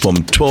Arora,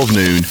 from 12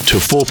 noon to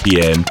 4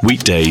 p.m.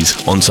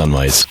 weekdays on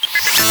Sunrise.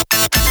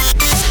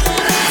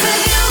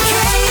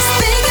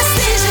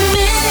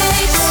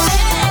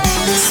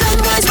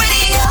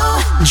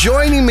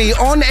 Joining me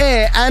on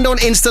air and on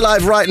Insta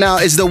Live right now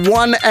is the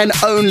one and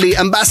only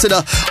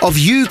ambassador of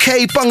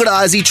UK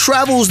Bhangra as he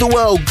travels the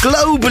world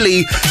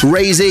globally,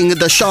 raising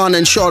the shan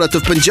and shaurat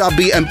of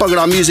Punjabi and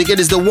Bhangra music. It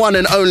is the one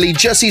and only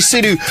Jassi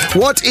Sidhu.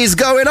 What is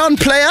going on,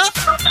 player?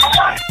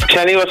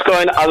 Chani, what's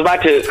going on? I was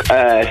about to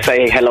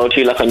say hello to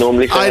you like I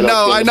normally say. I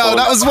know.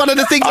 That was one of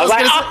the things I was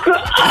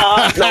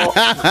going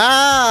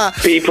to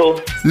say.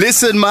 People.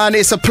 Listen, man,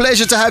 it's a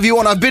pleasure to have you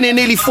on. I've been here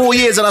nearly 4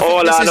 years and I think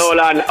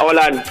Hold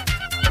on.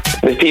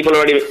 There's people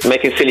already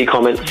making silly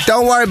comments.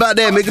 Don't worry about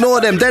them.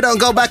 Ignore them. They don't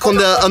go back on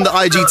the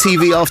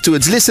IGTV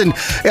afterwards. Listen,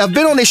 I've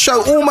been on this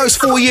show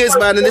almost 4 years,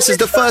 man, and this is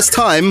the first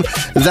time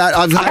that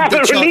I've had the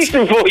chance. Released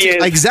in 4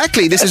 years.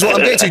 Exactly. This is what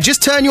I'm getting to.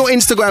 Just turn your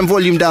Instagram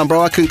volume down, bro.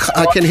 I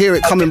can hear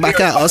it coming back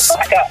at us.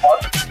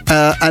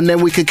 And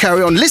then we can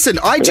carry on. Listen,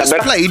 I just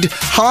played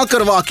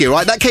Harkaravaki,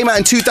 right? That came out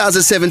in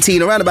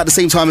 2017, around about the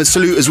same time as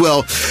Salute as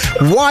well.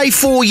 Why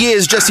 4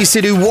 years, Jassi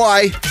Sidhu?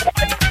 Why?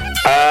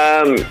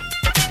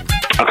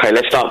 Okay,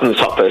 let's start from the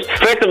top first.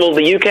 First of all,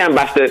 the UK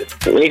ambassador,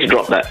 we need to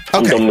drop that.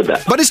 I'm done with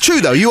that. But it's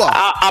true, though. You are.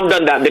 I've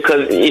done that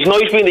because it's no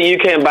use being the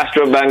UK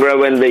ambassador of Bhangra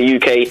when the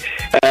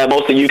UK,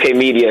 most of the UK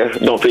media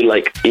don't feel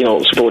like,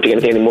 supporting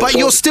anything anymore. But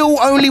you're still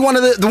only one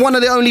of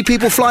the only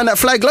people flying that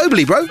flag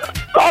globally, bro.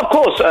 Oh, of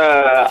course.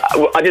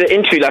 I did an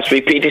interview last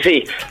week,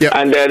 PTC,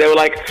 and they were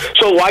like,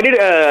 so why did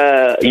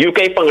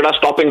UK Bhangra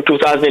stop in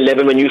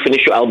 2011 when you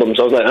finished your album?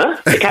 So I was like, huh?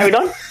 They carried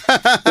on?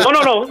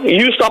 No.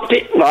 You stopped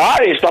it. No, I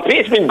didn't stop it.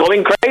 It's been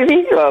going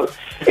crazy.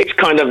 It's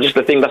kind of just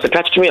the thing that's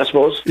attached to me, I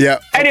suppose. Yeah.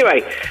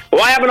 Anyway,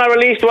 why haven't I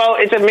released? Well,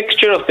 it's a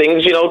mixture of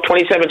things.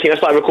 2017, I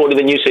started recording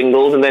the new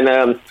singles, and then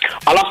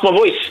I lost my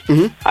voice.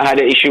 Mm-hmm. I had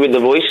an issue with the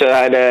voice.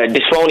 I had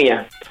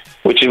dysphonia,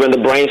 which is when the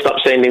brain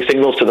stops sending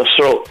signals to the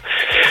throat.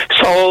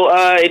 So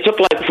it took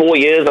like 4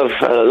 years of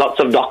lots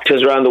of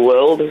doctors around the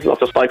world,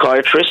 lots of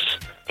psychiatrists,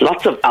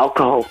 lots of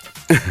alcohol,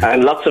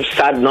 and lots of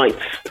sad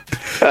nights.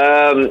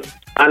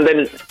 And then,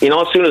 as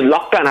soon as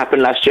lockdown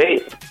happened last year,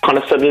 it kind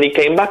of suddenly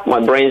came back.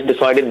 My brain's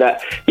decided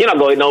that you're not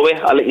going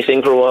nowhere. I'll let you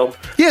sing for a while.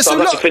 Yeah, so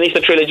I've got to finish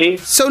the trilogy.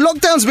 So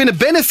lockdown's been a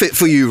benefit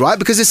for you, right?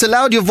 Because it's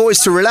allowed your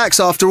voice to relax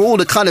after all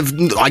the kind of,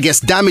 I guess,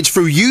 damage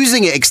through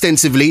using it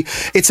extensively.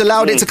 It's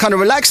allowed it to kind of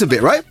relax a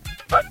bit, right?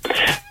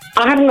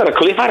 I haven't got a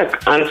clue. If I had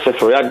an answer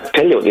for it, I'd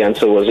tell you what the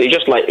answer was. It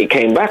just it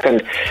came back,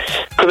 and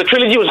because the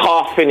trilogy was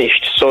half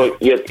finished, so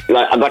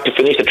I got to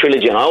finish the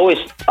trilogy, and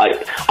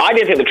I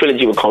didn't think the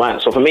trilogy would come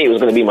out. So for me, it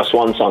was going to be my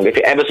swan song. If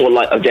it ever saw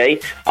light of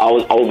day, I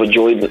was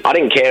overjoyed. I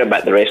didn't care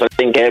about the rest. I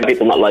didn't care about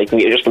people not liking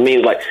it. Just for me, it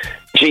was like,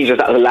 Jesus,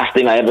 that was the last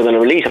thing I ever going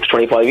to release after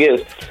 25 years.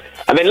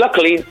 And then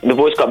luckily, the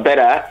voice got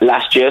better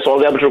last year, so I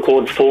was able to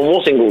record 4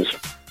 more singles,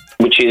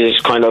 which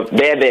is kind of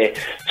there.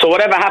 So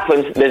whatever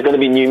happens, there's going to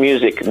be new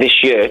music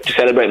this year to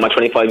celebrate my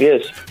 25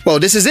 years. Well,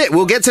 this is it.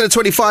 We'll get to the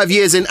 25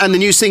 years and the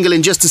new single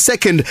in just a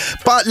second.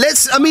 But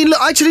let's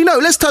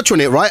touch on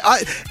it, right?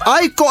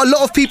 I got a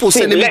lot of people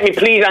sending Let me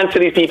please answer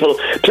these people.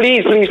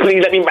 Please,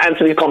 let me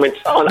answer these comments.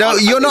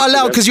 You're not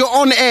allowed because you're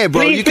on air,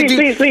 bro.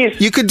 Please.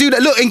 You could do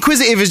that. Look,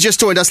 Inquisitive has just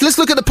joined us. Let's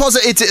look at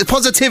the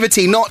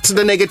positivity, not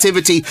the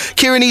negativity.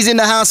 Kirani's in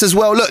the house as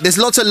well. Look, there's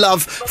lots of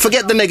love.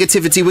 Forget the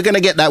negativity. We're going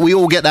to get that. We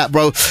all get that,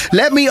 bro.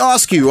 Let me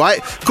ask you,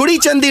 right? Kudi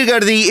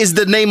Chandigarh is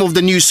the name of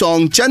the new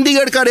song.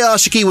 Chandigarh Ka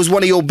Aashiki was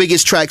one of your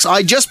biggest tracks.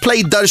 I just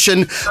played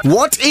Darshan.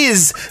 What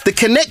is the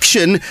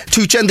connection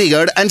to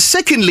Chandigarh? And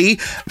secondly,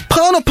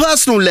 on a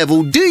personal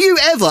level, do you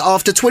ever,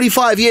 after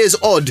 25 years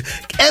odd,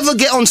 ever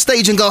get on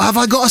stage and go, have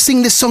I got to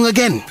sing this song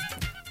again?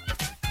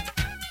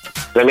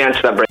 Let me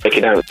answer that, break it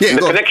down. Yeah,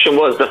 the connection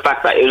was the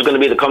fact that it was going to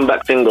be the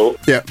comeback single.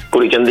 Yeah.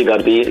 Kudi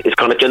Chandigarh. It's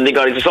kind of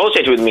Chandigarh is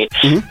associated with me.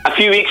 Mm-hmm. A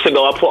few weeks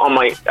ago, I put on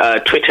my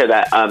Twitter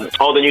that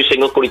all the new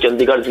single Kudi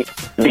Chandigarh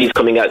is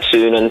coming out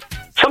soon, and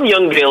some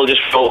young girl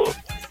just wrote,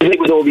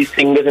 with all these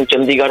singers in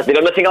Chandigarh, they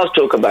got nothing else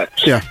to talk about.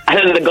 Yeah. And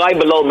then the guy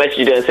below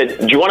messaged her and said,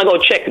 do you want to go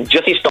check?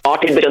 Jessie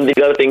started the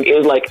Chandigarh thing. It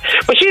was like,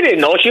 but she didn't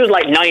know. She was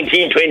like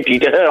 19, 20.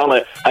 To her, I'm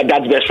her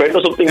dad's best friend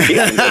or something. She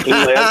had nothing,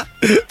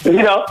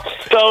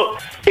 So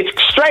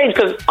it's strange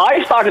because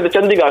I started the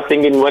Chandigarh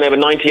thing in whenever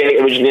 98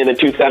 originally, and then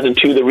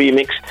 2002 the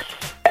remix.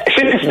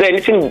 Since then,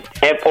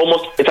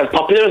 it's as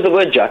popular as the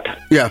word Jat.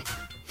 Yeah.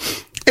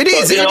 It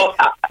is. But, you know,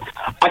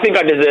 I think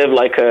I deserve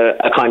like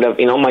a kind of,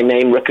 you know, my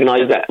name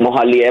recognised at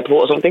Mohali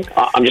Airport or something.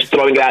 I'm just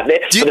throwing it out there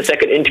for the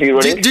second interview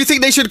running. Do you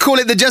think they should call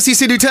it the Jesse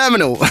Sidhu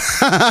Terminal?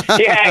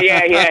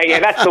 Yeah.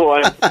 That's the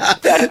one.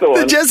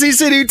 The Jesse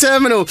Sidhu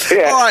Terminal.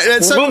 Yeah. All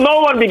right. So will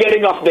no one be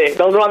getting off there?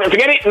 Don't run.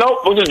 Forget it. No,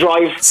 we'll just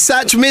drive.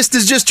 Satch Mist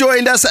has just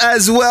joined us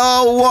as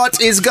well.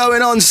 What is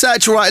going on,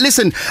 Satch? Right,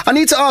 listen, I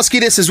need to ask you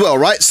this as well,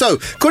 right? So,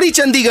 Kuri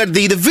Chandigarh,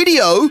 the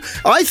video,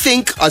 I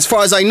think, as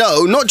far as I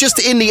know, not just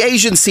in the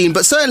Asian scene,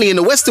 but certainly in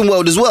the Western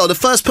world as well, the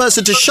first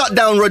person to shut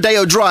down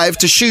Rodeo Drive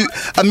to shoot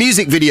a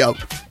music video.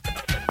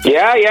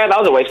 Yeah, that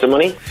was a waste of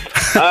money.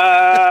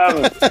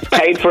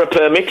 Paid for a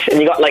permit and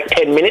you got like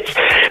 10 minutes.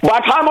 By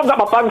the time I've got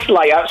my pants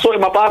laid out,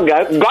 sorted my bag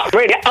out, got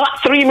ready, I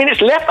got 3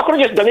 minutes left. I could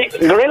have just done it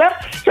guerrilla.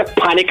 It's a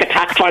panic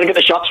attack trying to get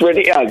the shots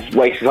ready. Yeah, it's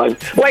waste of time.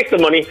 Waste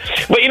of money.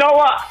 But you know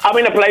what? I'm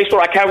in a place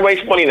where I can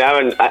waste money now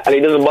and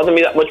it doesn't bother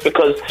me that much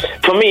because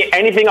for me,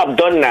 anything I've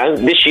done now,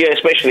 this year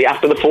especially,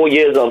 after the 4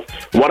 years of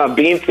what I've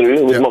been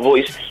through with my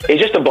voice,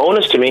 is just a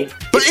bonus to me.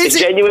 But it's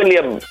genuinely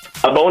a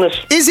bonus.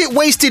 Is it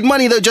wasted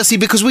money though, Jussie?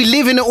 Because we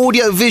live in an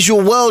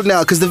audio-visual world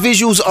now, because the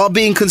visuals are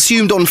being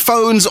consumed on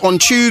phones, on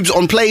tubes,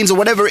 on planes, or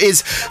whatever it is.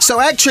 So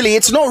actually,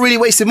 it's not really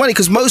wasted money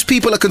because most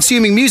people are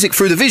consuming music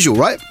through the visual,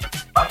 right?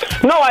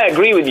 No, I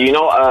agree with you. You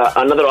know,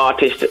 another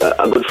artist,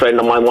 a good friend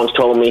of mine once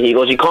told me, he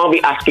goes, you can't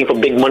be asking for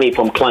big money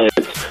from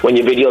clients when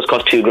your videos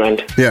cost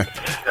 $2,000. Yeah.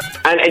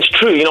 And it's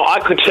true, you know, I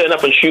could turn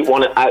up and shoot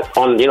one out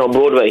on, you know,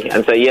 Broadway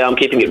and say, yeah, I'm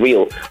keeping it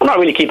real. I'm not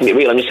really keeping it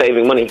real, I'm just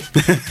saving money.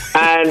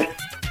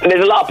 And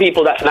there's a lot of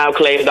people that now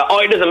claim that,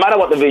 it doesn't matter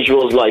what the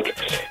visual's like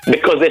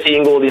because they're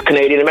seeing all these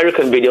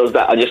Canadian-American videos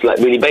that are just like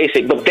really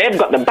basic, but they've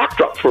got the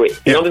backdrop for it.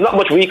 You know, there's not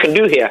much we can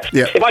do here.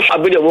 Yeah. If I shot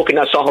a video walking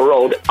down Soho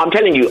Road, I'm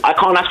telling you, I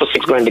can't ask for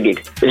 $6,000 a gig.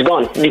 It's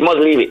gone. You must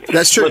leave it.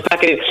 That's true.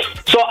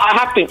 So I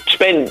have to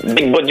spend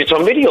big budgets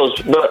on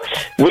videos, but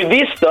with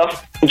this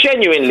stuff,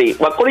 genuinely,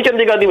 Kuri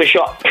Chandigarh was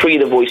shot pre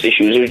the voice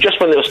issues. It was just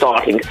when they were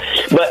starting.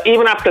 But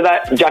even after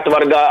that,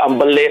 Jatvarga and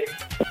Balle,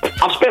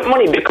 I've spent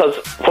money because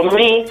for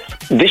me,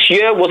 this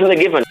year wasn't a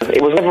given.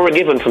 It was never a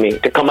given for me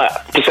to come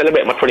out to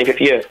celebrate my 25th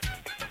year.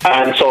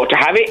 And so to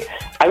have it,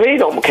 I really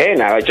don't care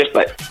now. It's just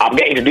like I'm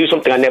getting to do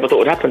something I never thought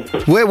would happen.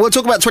 We'll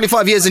talk about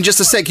 25 years in just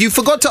a sec. You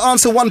forgot to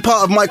answer one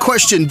part of my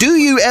question. Do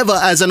you ever,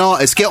 as an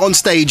artist, get on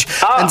stage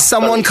and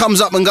someone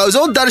comes up and goes,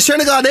 Darshan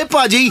Raval,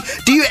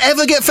 Paji, do you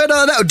ever get fed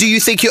out of that? Or do you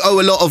think you owe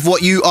a lot of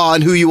what you are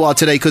and who you are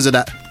today because of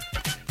that?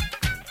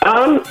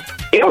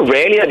 You know,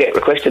 rarely I get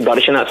requested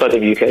Darshan outside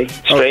of UK.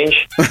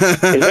 Strange. It's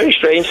very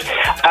strange.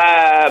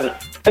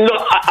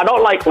 Look, I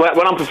don't like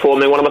when I'm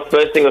performing. One of the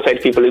first things I say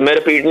to people is,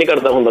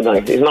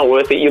 it's not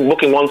worth it. You're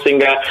booking one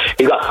singer,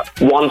 he's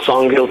got one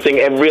song, he'll sing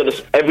every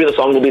other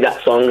song will be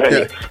that song. Right?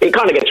 Yeah. It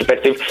kind of gets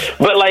repetitive.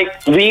 But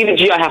like the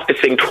eulogy, I have to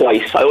sing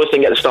twice. I always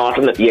sing at the start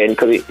and at the end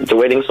because it's a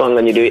wedding song.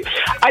 Then you do it.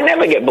 I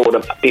never get bored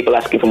of people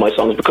asking for my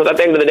songs because at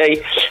the end of the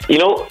day, you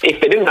know,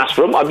 if they didn't ask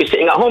for them, I'd be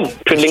sitting at home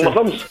twiddling my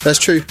thumbs. That's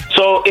true.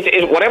 So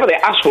whatever they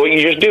ask for,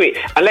 you just do it.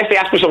 Unless they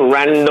ask for some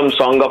random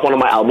song off one of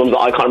my albums that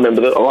I can't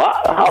remember.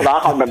 I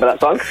can't remember that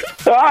song.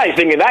 He's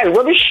thinking that is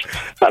rubbish.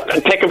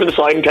 Take him to the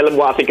side and tell him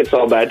why I think it's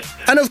so bad.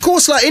 And of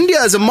course, like, India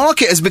as a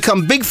market has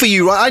become big for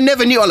you, right? I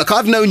never knew. Look,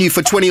 I've known you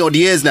for 20 odd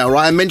years now,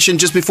 right? I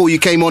mentioned just before you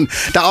came on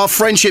that our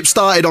friendship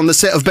started on the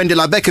set of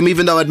Bendela Beckham,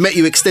 even though I'd met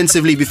you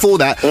extensively before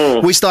that.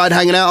 We started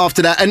hanging out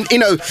after that. And, you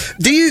know,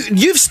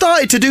 you've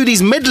started to do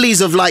these medleys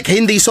of like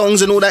Hindi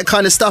songs and all that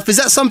kind of stuff. Is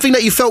that something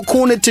that you felt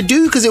cornered to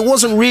do? Because it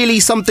wasn't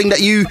really something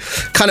that you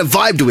kind of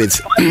vibed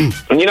with.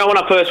 You know, when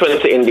I first went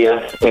to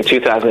India in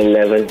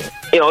 2011,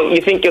 you know,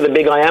 you think you're the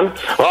big I am.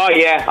 Oh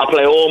yeah, I'll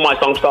play all my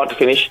songs start to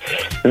finish.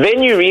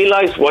 Then you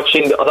realise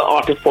watching the other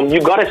artists perform,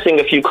 you got to sing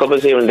a few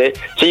covers here and there.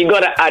 So you got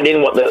to add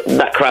in what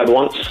that crowd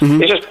wants.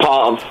 It's just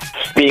part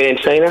of being an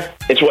entertainer.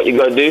 It's what you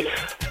got to do.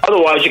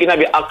 Otherwise, you can have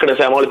your act and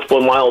say I'm only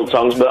performing my old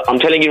songs. But I'm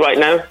telling you right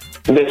now,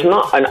 there's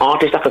not an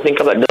artist I can think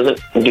of that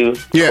doesn't do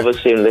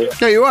covers here and there.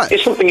 Yeah, you're right.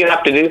 It's something you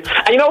have to do.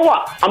 And you know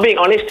what? I'm being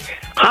honest.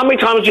 How many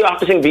times do you have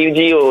to sing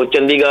BG or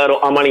Chandigarh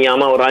or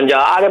Amaniyama or Ranja?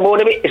 Are they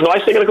bored of it? It's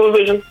nice singing a cover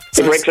version.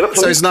 It breaks it up.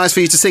 So it's nice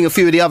for you to sing a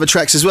few of the other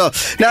tracks as well.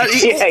 Now,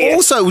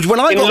 also, when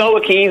I got... In lower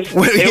keys. It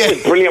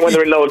was brilliant when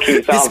they're in lower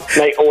keys.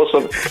 Like,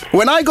 awesome.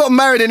 When I got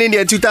married in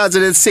India in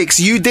 2006,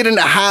 you didn't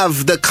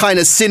have the kind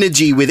of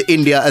synergy with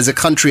India as a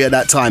country at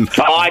that time.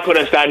 I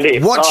couldn't stand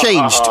it. What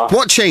changed?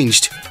 What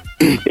changed?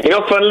 You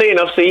know, funnily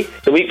enough, see,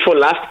 the week before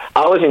last,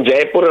 I was in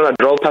Jaipur and I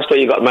drove past where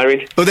you got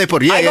married. Udaipur,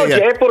 I know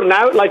Jaipur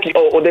now, like,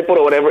 Udaipur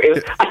or whatever it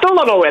is. I still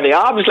don't know where they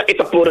are. I'm just like, it's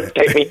a pur,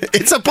 take me.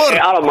 It's a pur.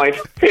 Yeah, I don't mind.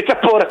 It's a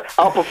pur.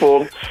 I'll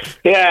perform.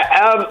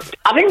 Yeah,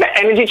 I think the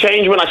energy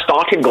changed when I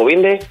started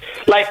going there.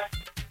 Like,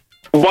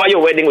 Why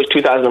Your Wedding was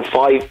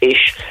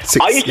 2005-ish.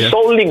 I used to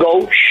solely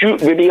go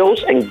shoot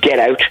videos and get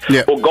out,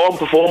 or go and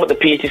perform at the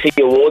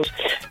PTC Awards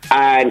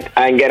and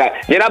get out.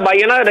 Jera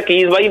bhai na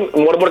Rakees bhai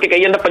mor ke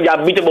kahi janda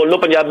Punjabi ch bolo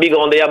Punjabi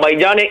gaunde ya bhai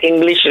jane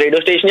English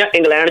radio station ya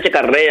England ch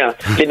kar rahe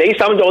ha je nahi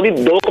samjh audi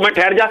 2 minute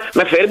ठहर जा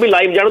मैं फिर भी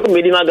live जाऊं तो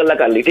मेरी ना गल्ला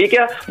कर ली ठीक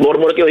है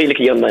मोर के वही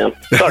लिखी ਜਾਂਦਾ ਆ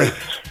sorry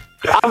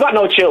I've got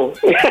no chill.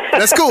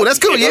 That's cool. That's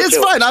cool. No Yeah, it's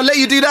chill. fine. I'll let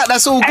you do that.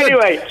 That's all good.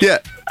 Anyway. Yeah.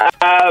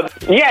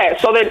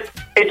 So then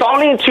it's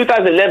only in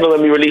 2011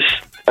 when we released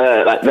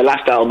like the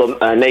last album,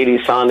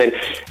 Nady's Sound, and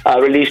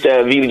released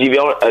VGV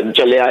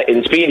Jalea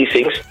in Speedy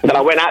Sings, that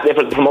I went out there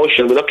for the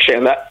promotion with Akshay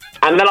and that.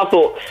 And then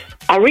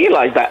I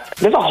realised that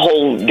there's a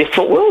whole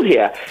different world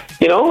here.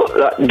 You know,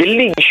 the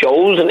league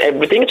shows and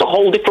everything, it's a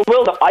whole different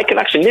world that I can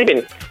actually live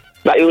in.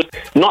 That it was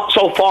not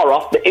so far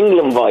off the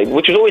England vibe,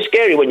 which is always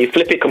scary when you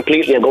flip it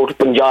completely and go to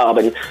Punjab,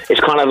 and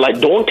it's kind of like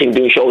daunting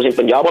doing shows in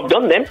Punjab. I've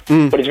done them,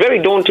 but it's very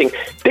daunting.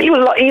 Delhi was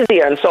a lot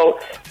easier, and so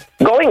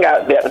going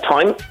out there at the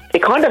time,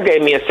 it kind of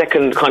gave me a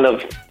second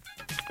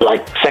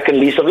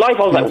lease of life.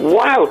 I was like,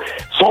 wow,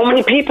 so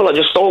many people are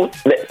just so,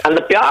 and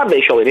the PR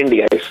they show in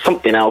India is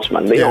something else,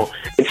 man. You know,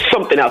 it's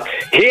something else.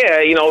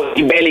 Here, you know,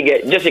 you barely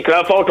get, Jesse, can I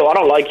have a photo? I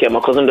don't like you,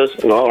 my cousin does.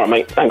 No, all right,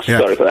 mate, thanks,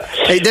 sorry for that.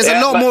 Hey, there's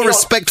a lot more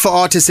respect for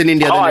artists in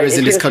India than there is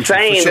in this country.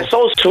 It's insane. For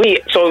sure. They're so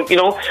sweet. So, you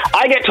know,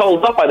 I get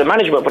told up by the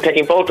management for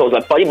taking photos,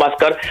 like, Bhai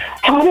Bhaskar,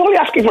 I'm only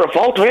asking for a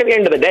photo at the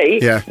end of the day.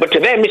 Yeah. But to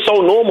them, it's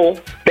so normal.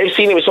 They've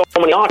seen it with so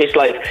many artists,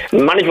 like,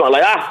 management are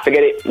like,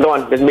 forget it, go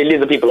on, there's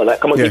millions of people like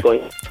that, come on, keep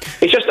going.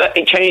 It's just that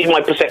it changed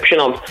my perception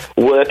of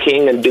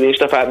working and doing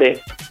stuff out there.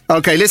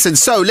 Okay, listen,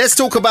 so let's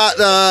talk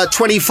about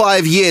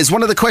 25 years.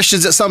 One of the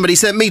questions that somebody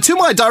sent me to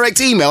my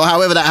direct email,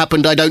 however that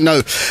happened, I don't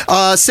know,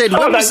 said...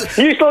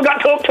 You still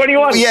got Talk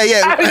 21?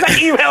 Yeah. How is that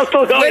email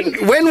still going?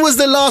 When was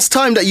the last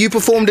time that you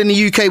performed in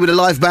the UK with a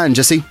live band,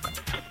 Jesse?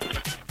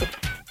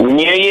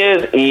 New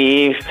Year's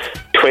Eve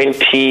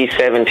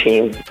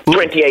 2017.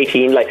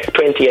 2018.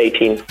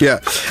 Yeah.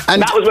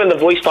 And that was when the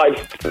voice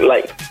started,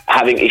 like,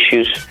 having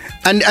issues.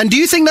 And do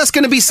you think that's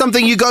going to be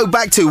something you go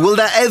back to? Will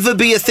that ever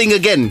be a thing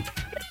again?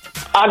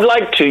 I'd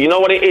like to. You know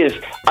what it is?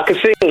 I can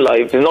sing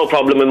live. There's no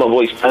problem with my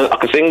voice. I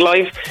can sing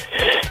live.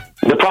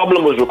 The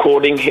problem was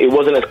recording. It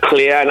wasn't as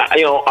clear. And,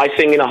 you know, I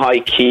sing in a high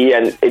key.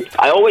 And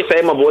I always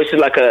say my voice is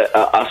like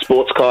a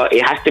sports car.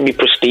 It has to be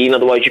pristine.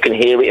 Otherwise, you can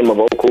hear it in my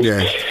vocals.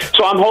 Yeah.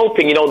 So I'm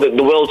hoping, you know,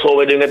 the world tour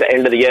we're doing at the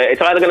end of the year,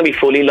 it's either going to be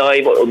fully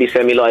live or it'll be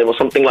semi-live or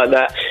something like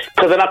that.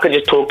 Because then I can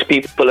just talk to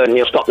people and,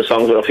 you know, stop the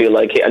songs when I feel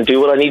like it and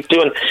do what I need to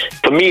do. And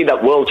for me,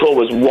 that world tour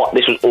was what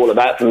this was all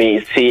about for me,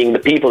 is seeing the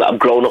people that have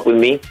grown up with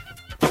me.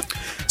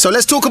 So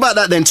let's talk about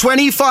that then.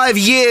 25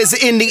 years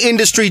in the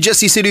industry,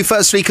 Jesse Sidhu.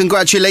 Firstly,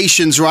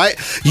 congratulations, right?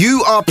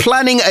 You are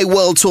planning a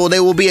world tour.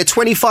 There will be a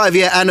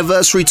 25-year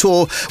anniversary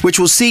tour, which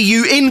will see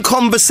you in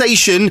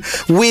conversation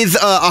with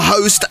a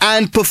host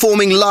and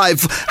performing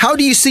live. How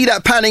do you see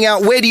that panning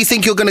out? Where do you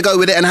think you're going to go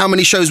with it, and how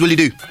many shows will you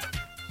do?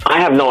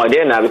 I have no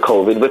idea now with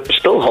COVID. We're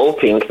still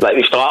hoping. Like,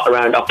 we start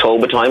around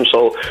October time,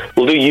 so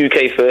we'll do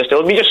UK first.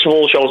 It'll be just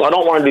small shows. I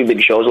don't want to do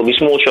big shows. It'll be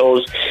small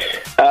shows.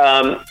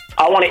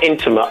 I want it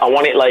intimate. I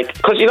want it like...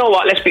 Because you know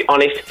what? Let's be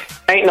honest.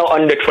 Ain't no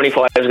under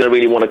 25 is going to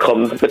really want to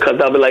come, because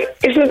they'll be like,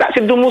 isn't that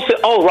Sidhu?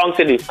 Oh, wrong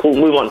city. Cool,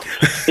 move on.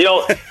 You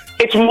know...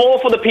 It's more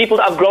for the people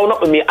that have grown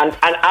up with me, and as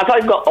I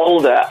got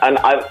older, and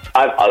I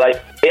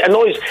like, it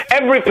annoys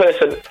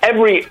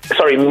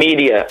every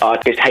media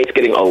artist hates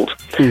getting old.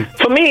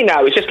 For me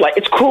now, it's just like,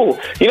 it's cool.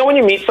 You know, when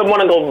you meet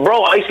someone and go,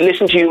 bro, I used to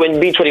listen to you when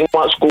B21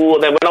 at school,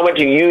 and then when I went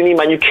to uni,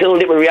 man, you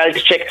killed it with Reality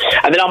Check,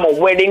 and then on my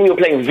wedding, we were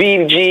playing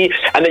VG,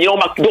 and then, you know,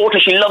 my daughter,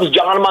 she loves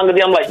John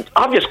Mangadi. I'm like,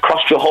 I've just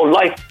crossed your whole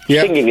life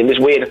singing in this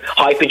weird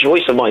high-pitched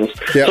voice of mine.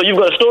 So you've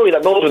got a story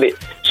that goes with it.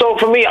 So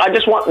for me, I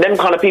just want them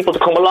kind of people to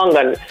come along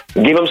and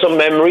give them some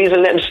memories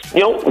and let them,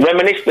 you know,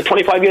 reminisce the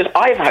 25 years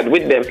I've had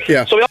with them.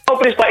 So we're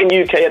hoping to start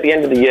in UK at the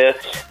end of the year,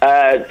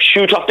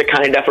 shoot off to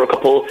Canada for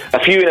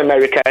a few in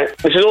America.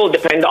 This is all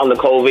dependent on the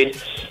COVID.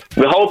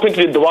 We're hoping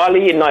to do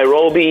Diwali in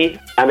Nairobi,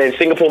 and then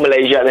Singapore,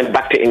 Malaysia, and then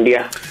back to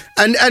India.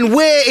 And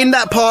where in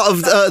that part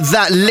of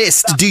that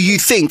list do you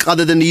think,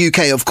 other than the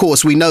UK, of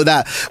course, we know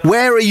that,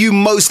 where are you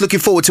most looking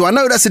forward to? I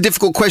know that's a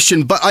difficult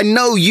question, but I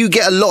know you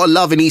get a lot of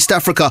love in East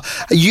Africa.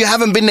 You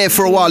haven't been there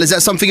for a while. Is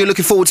that something you're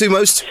looking forward to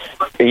most?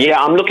 Yeah,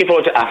 I'm looking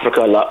forward to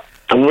Africa a lot.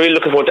 I'm really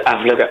looking forward to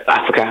Africa.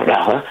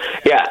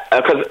 Yeah,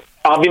 because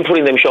I've been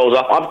putting them shows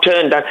up. I've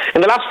turned down...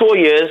 In the last 4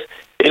 years,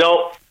 you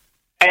know,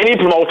 any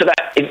promoter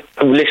that is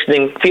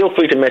listening, feel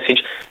free to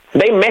message.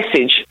 They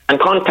message and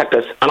contact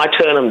us, and I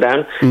turn them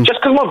down.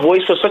 Just because my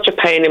voice was such a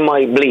pain in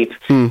my bleep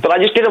that I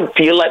just didn't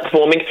feel like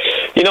performing.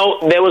 You know,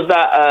 there was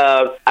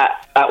that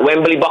at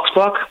Wembley Box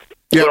Park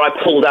where I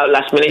pulled out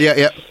last minute.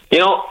 You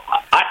know,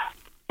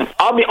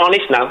 I'll be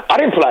honest now, I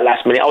didn't pull out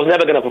last minute. I was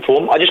never going to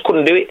perform. I just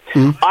couldn't do it.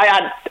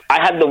 I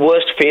had the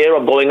worst fear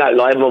of going out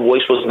live. My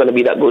voice wasn't going to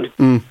be that good.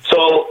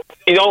 So,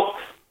 you know,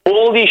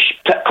 all these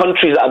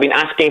countries that I've been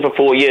asking for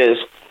 4 years,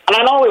 and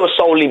I know it was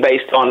solely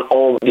based on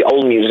all the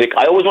old music.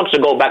 I always wanted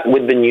to go back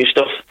with the new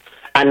stuff.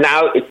 And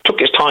now it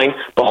took its time,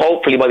 but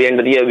hopefully by the end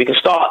of the year we can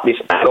start this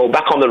and go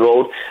back on the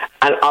road,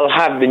 and I'll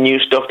have the new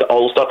stuff, the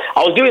old stuff. I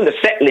was doing the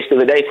set list of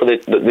the day for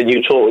the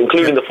new tour,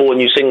 including the 4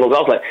 new singles. I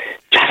was like,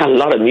 that's a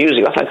lot of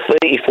music. That's like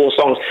 34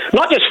 songs.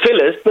 Not just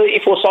fillers,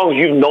 34 songs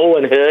you've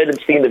known and heard and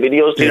seen the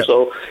videos too.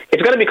 So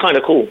it's going to be kind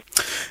of cool.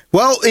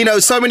 Well,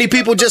 so many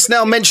people just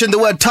now mentioned the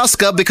word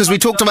Tusker because we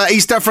talked about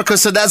East Africa,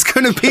 so that's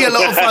going to be a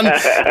lot of fun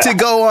to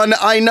go on.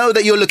 I know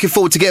that you're looking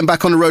forward to getting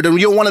back on the road, and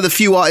you're one of the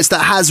few artists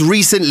that has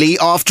recently,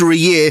 after a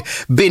year,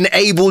 been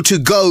able to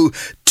go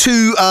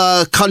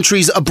to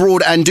countries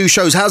abroad and do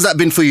shows. How's that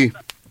been for you?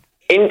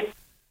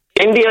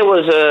 India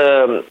was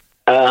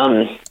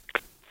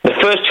the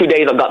first 2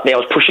 days I got there. I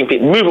was pushing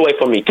people, move away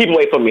from me, keep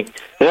away from me.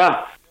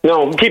 Yeah,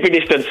 no, keep your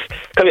distance.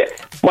 Come here.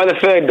 By the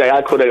third day, I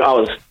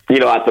was,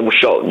 at the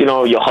show.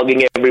 You're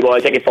hugging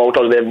everybody, taking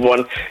photos with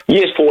everyone.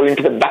 You just fall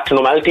into the back to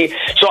normality.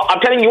 So I'm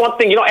telling you one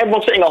thing.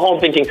 Everyone's sitting at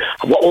home thinking,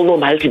 what will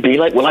normality be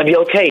like? Will I be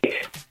okay?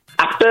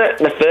 After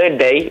the third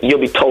day, you'll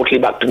be totally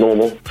back to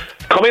normal.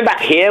 Coming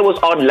back here was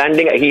odd.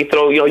 Landing at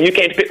Heathrow, you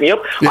came to pick me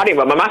up. Yeah. I didn't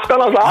have my mask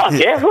on. I was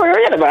like, yeah,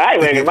 I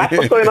ain't wearing a mask.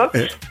 What's going on?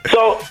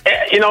 So,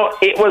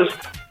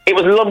 it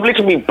was lovely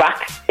to be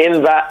back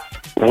in that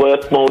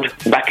work mode,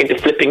 back into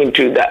flipping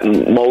into that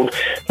mode.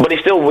 But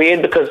it's still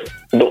weird because,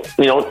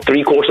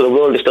 3/4 of the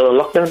world is still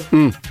in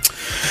lockdown.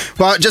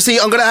 Well, Jesse,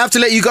 I'm going to have to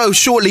let you go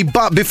shortly,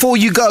 but before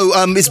you go,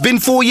 it's been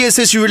 4 years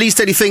since you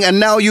released anything, and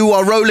now you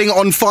are rolling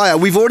on fire.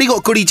 We've already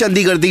got Kudi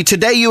Chandigarh.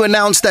 Today you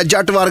announced that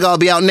Jatt Varga will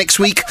be out next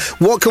week.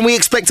 What can we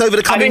expect over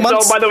the coming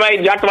months? So, by the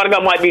way, Jatt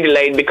Varga might be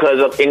delayed because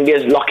of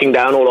India's locking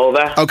down all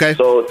over. Okay.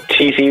 So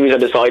T-Series are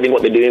deciding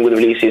what they're doing with the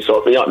releases,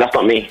 so that's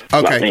not me.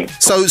 Okay.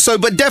 So,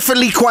 but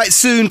definitely quite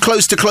soon,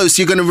 close to close,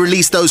 you're going to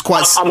release those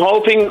quite soon. I'm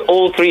hoping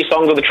all 3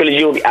 songs of the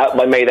trilogy will be out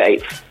by May the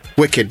 8th.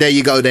 Wicked. There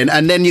you go then.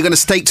 And then you're going to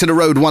stake to the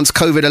road once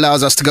COVID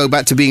allows us to go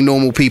back to being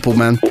normal people,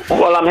 man.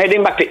 Well, I'm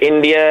heading back to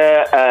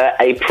India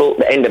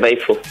the end of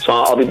April. So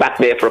I'll be back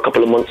there for a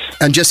couple of months.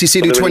 And Jesse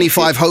Sidhu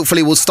 25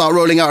 hopefully will start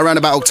rolling out around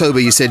about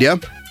October, you said, yeah?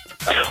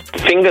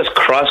 Fingers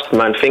crossed,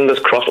 man. Fingers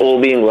crossed, all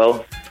being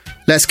well.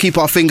 Let's keep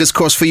our fingers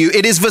crossed for you.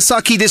 It is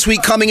Vaisakhi this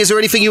week coming. Is there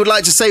anything you would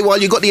like to say while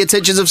you got the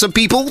attentions of some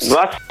people?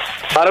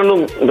 I don't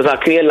know.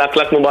 Vaisakhi hai, lakh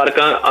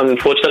Mubarak.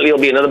 Unfortunately, it'll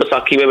be another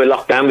Vaisakhi where we're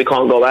locked down. We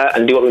can't go out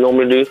and do what we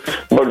normally do.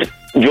 But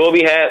jo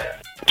bhi hai,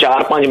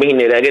 4-5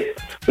 mahine reh gaye.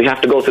 We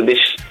have to go through this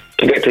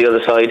to get to the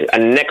other side.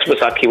 And next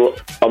Vaisakhi will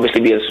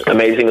obviously be as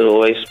amazing as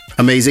always.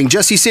 Amazing.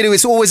 Jesse Sidhu,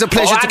 it's always a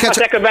pleasure to catch up.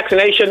 Second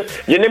vaccination.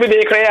 Jinne bhi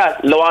dekh rahe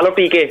hai, lawalo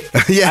tike.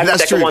 Yeah,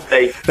 that's true.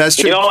 That's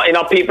true.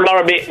 People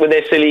are a bit with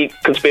their silly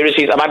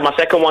conspiracies. I've had my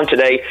second one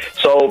today.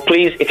 So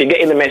please, if you're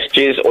getting the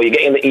messages or you're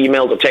getting the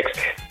emails or texts,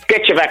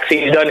 get your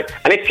vaccines done.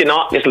 And if you're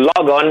not, just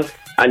log on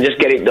and just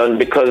get it done,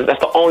 because that's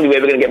the only way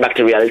we're going to get back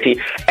to reality.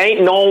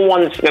 Ain't no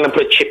one's going to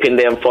put a chip in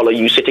there and follow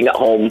you sitting at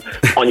home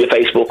on your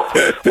Facebook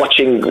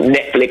watching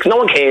Netflix. No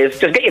one cares.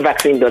 Just get your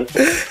vaccine done.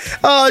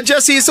 Oh,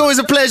 Jesse, it's always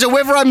a pleasure.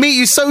 Whether I meet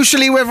you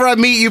socially, whether I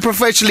meet you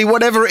professionally,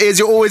 whatever it is,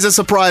 you're always a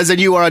surprise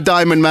and you are a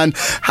diamond, man.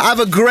 Have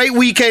a great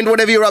weekend,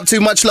 whatever you're up to.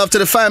 Much love to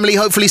the family.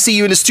 Hopefully see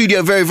you in the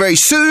studio very, very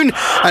soon.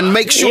 And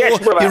make sure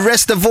you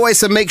rest the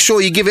voice and make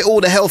sure you give it all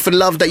the health and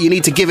love that you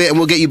need to give it, and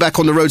we'll get you back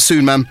on the road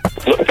soon, man.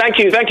 Thank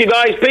you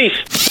guys. Peace.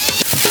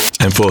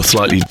 And for a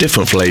slightly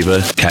different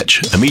flavour,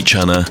 catch Ameet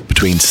Chana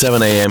between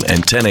 7 a.m.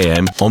 and 10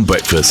 a.m. on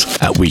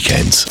breakfast at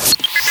weekends.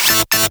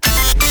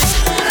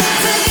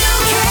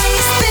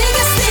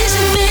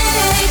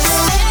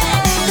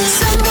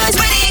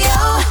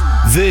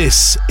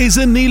 This is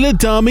Anila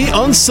Dhami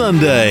on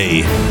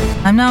Sunday.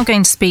 I'm now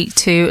going to speak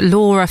to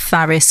Laura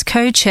Farris,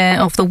 co-chair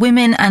of the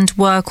Women and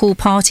Work All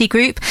Party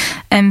Group,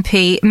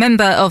 MP,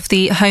 member of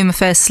the Home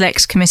Affairs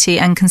Select Committee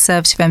and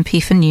Conservative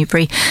MP for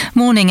Newbury.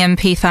 Morning,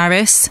 MP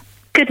Farris.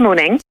 Good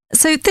morning.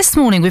 So this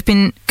morning we've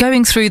been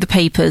going through the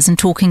papers and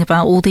talking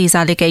about all these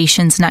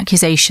allegations and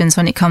accusations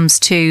when it comes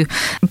to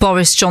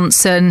Boris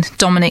Johnson,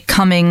 Dominic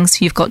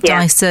Cummings, you've got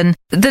Dyson.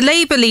 The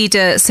Labour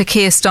leader, Sir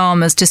Keir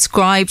Starmer's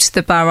described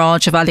the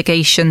barrage of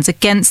allegations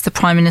against the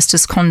Prime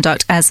Minister's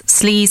conduct as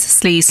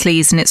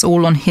sleaze, and it's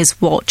all on his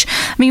watch.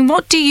 I mean,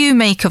 what do you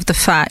make of the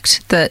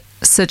fact that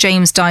Sir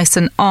James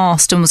Dyson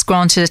asked and was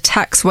granted a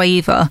tax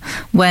waiver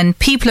when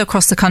people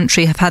across the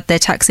country have had their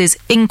taxes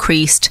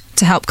increased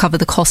to help cover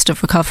the cost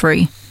of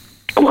recovery?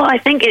 Well, I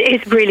think it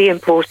is really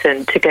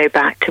important to go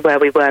back to where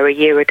we were a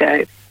year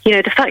ago.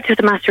 The fact of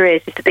the matter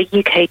is that the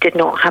UK did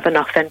not have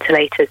enough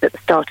ventilators at the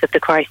start of the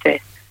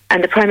crisis.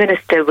 And the Prime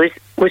Minister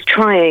was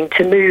trying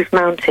to move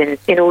mountains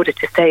in order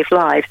to save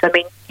lives. I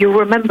mean, you'll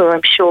remember,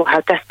 I'm sure, how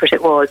desperate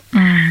it was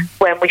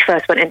when we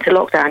first went into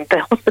lockdown.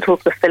 The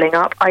hospitals were filling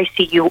up,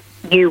 ICU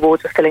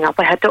wards were filling up.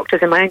 I had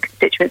doctors in my own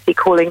constituency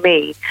calling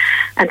me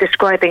and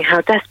describing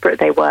how desperate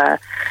they were.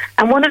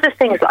 And one of the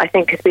things that I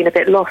think has been a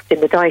bit lost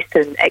in the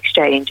Dyson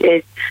exchange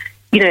is,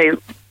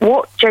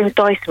 what James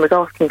Dyson was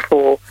asking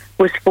for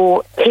was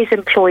for his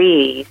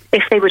employees,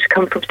 if they were to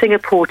come from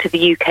Singapore to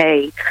the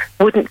UK,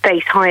 wouldn't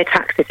face higher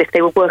taxes if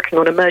they were working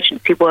on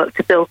emergency work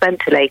to build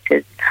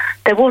ventilators.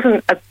 There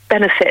wasn't a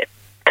benefit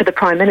for the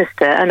Prime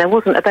Minister, and there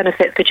wasn't a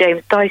benefit for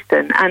James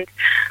Dyson. And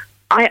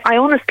I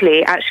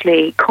honestly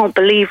actually can't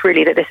believe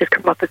really that this has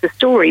come up as a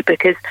story,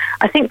 because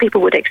I think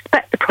people would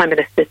expect the Prime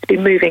Minister to be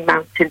moving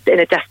mountains in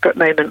a desperate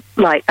moment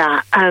like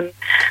that.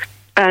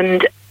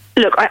 And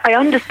look, I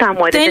understand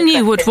why. Then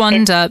you would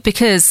wonder,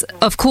 because,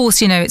 of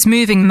course, it's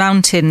moving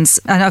mountains,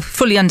 and I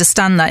fully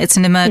understand that. It's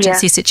an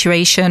emergency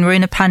situation. We're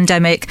in a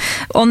pandemic.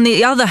 On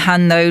the other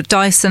hand, though,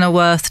 Dyson are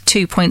worth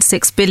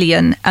 $2.6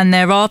 billion, and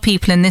there are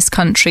people in this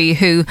country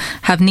who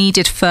have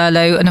needed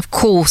furlough, and of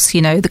course,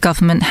 the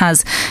government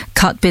has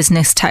cut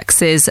business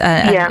taxes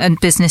and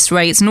business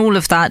rates and all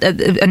of that,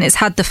 and it's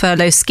had the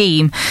furlough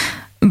scheme.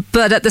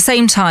 But at the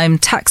same time,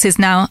 taxes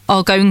now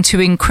are going to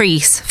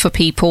increase for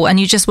people.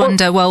 And you just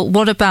wonder, well,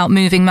 what about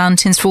moving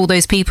mountains for all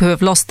those people who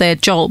have lost their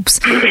jobs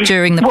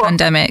during the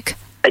pandemic?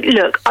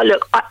 Look,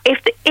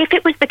 if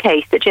it was the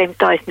case that James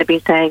Dyson had been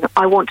saying,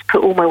 I want to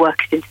put all my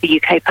workers into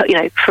the UK,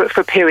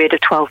 for a period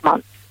of 12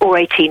 months or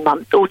 18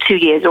 months or 2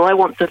 years, or I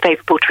want some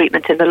favourable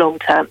treatment in the long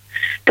term,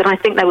 then I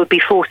think there would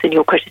be force in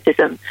your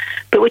criticism.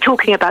 But we're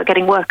talking about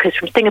getting workers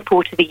from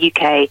Singapore to the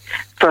UK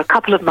for a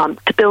couple of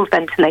months to build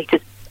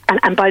ventilators.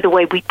 And by the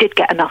way, we did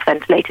get enough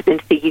ventilators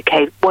into the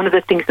UK. One of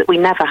the things that we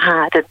never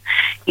had, and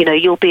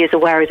you'll be as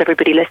aware as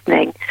everybody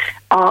listening,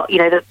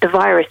 the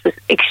virus was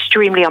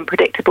extremely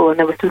unpredictable, and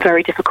there were some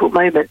very difficult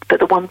moments. But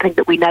the one thing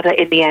that we never,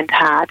 in the end,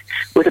 had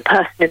was a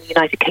person in the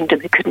United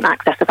Kingdom who couldn't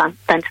access a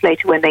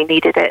ventilator when they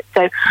needed it.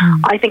 So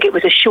I think it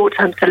was a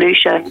short-term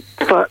solution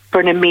for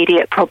an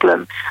immediate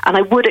problem. And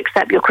I would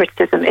accept your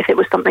criticism if it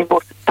was something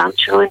more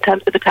substantial in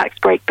terms of a tax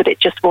break, but it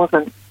just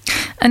wasn't.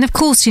 And of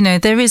course,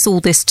 there is all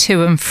this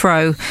to and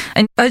fro.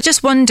 And I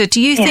just wonder, do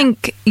you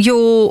think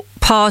your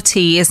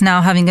party is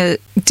now having a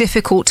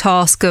difficult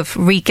task of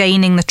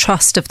regaining the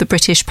trust of the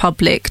British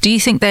public? Do you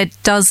think there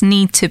does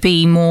need to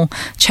be more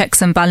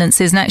checks and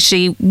balances? And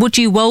actually, would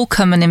you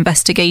welcome an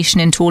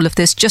investigation into all of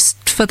this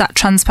just for that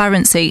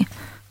transparency?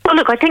 Well,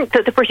 look, I think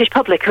that the British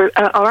public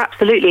are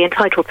absolutely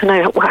entitled to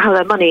know how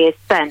their money is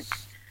spent.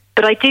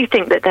 But I do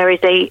think that there is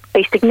a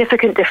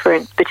significant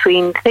difference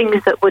between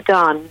things that were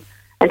done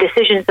and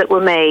decisions that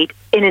were made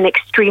in an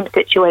extreme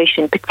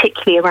situation,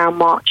 particularly around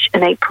March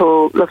and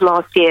April of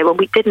last year, when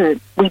we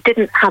didn't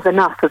have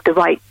enough of the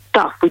right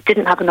stuff. We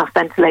didn't have enough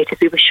ventilators.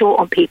 We were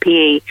short on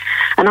PPE.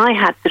 And I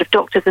had sort of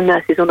doctors and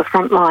nurses on the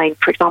front line,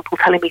 for example,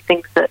 telling me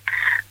things that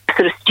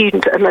sort of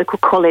students at a local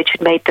college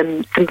had made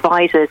them some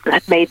visors and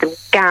had made them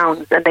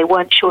gowns, and they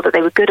weren't sure that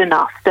they were good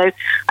enough. So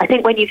I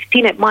think when you've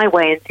seen it my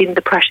way and seen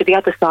the pressure the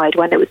other side,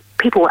 when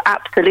people were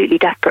absolutely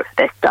desperate for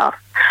this stuff,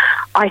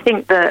 I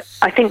think that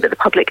the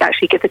public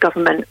actually give the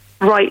government,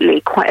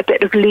 rightly, quite a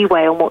bit of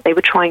leeway on what they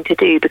were trying to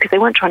do, because they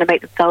weren't trying to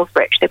make themselves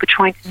rich. They were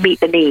trying to meet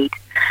the need.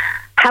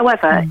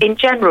 However, in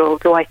general,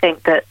 do I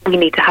think that we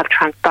need to have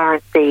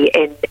transparency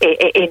in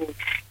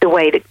the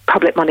way that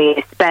public money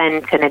is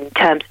spent and in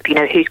terms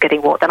of, who's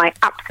getting what? Then I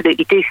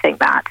absolutely do think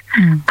that.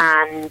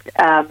 And,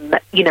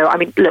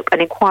 look,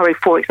 an inquiry,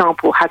 for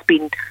example, has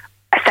been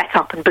set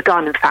up and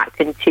begun, in fact,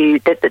 into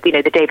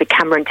the David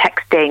Cameron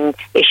texting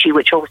issue,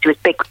 which obviously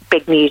was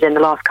big news in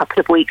the last couple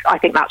of weeks. I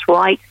think that's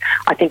right.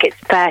 I think it's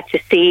fair to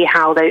see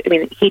how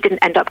he didn't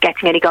end up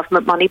getting any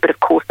government money, but of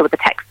course there was a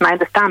text, and I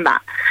understand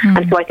that.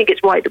 And so I think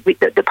it's right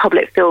that the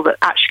public feel that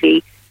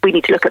actually we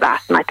need to look at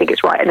that, and I think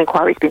it's right an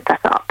inquiry's been set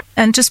up.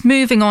 And just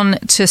moving on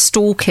to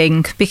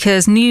stalking,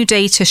 because new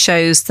data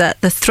shows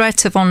that the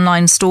threat of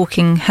online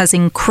stalking has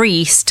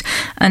increased,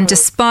 and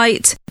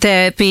despite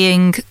there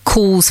being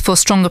calls for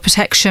stronger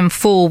protection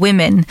for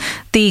women,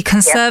 the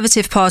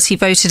Conservative Party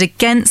voted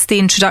against the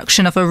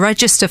introduction of a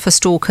register for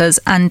stalkers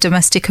and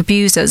domestic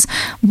abusers.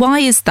 Why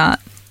is that?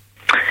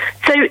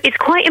 So it's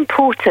quite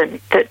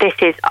important that this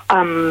is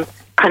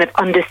kind of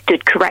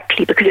understood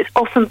correctly, because it's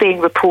often being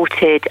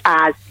reported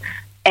as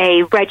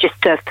a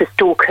register for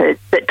stalkers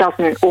that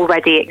doesn't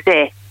already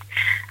exist.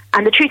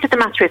 And the truth of the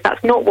matter is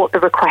that's not what the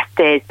request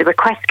is. The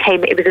request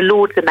it was a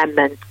Lord's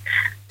amendment,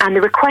 and the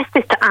request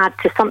is to add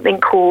to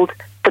something called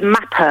the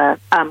MAPPA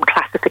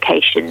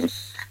classification,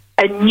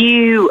 a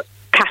new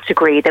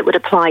category that would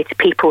apply to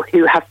people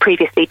who have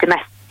previously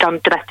done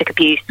domestic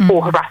abuse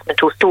or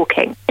harassment or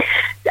stalking.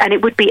 And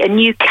it would be a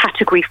new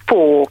category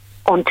 4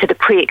 onto the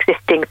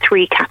pre-existing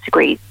 3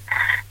 categories.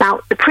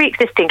 Now, the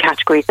pre-existing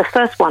categories, the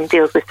first one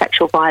deals with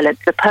sexual violence.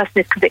 If a person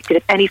is convicted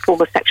of any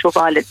form of sexual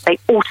violence, they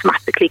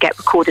automatically get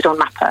recorded on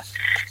MAPPA.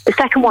 The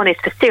second one is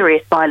for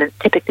serious violence,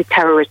 typically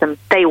terrorism.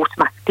 They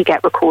automatically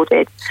get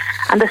recorded.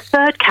 And the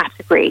third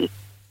category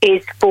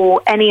is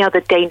for any other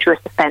dangerous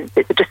offence.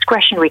 It's a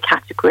discretionary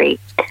category.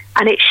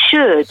 And it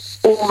should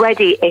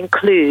already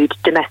include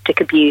domestic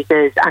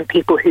abusers and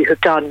people who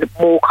have done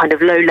more kind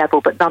of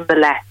low-level, but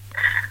nonetheless,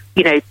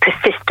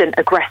 persistent,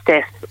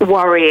 aggressive,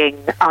 worrying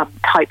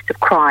types of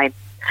crime.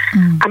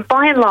 And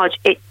by and large,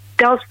 it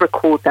does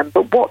record them.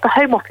 But what the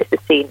Home Office has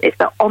seen is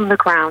that on the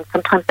ground,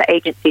 sometimes the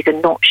agencies are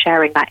not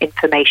sharing that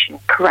information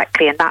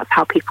correctly, and that's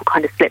how people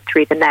kind of slip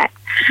through the net.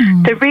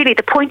 So really,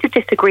 the point of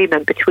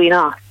disagreement between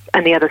us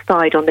and the other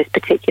side on this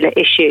particular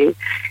issue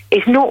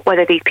is not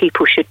whether these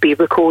people should be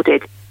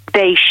recorded.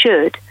 They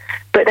should.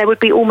 But there would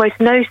be almost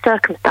no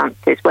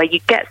circumstances where you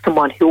get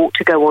someone who ought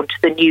to go on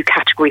to the new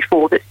Category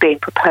 4 that's being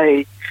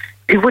proposed,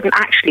 who wouldn't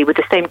actually, with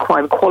the same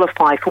crime,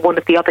 qualify for one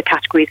of the other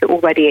categories that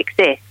already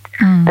exist.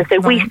 And so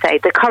we say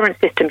the current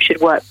system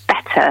should work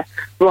better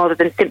rather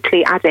than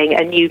simply adding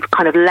a new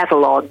kind of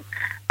level on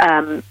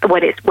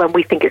when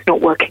we think it's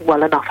not working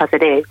well enough as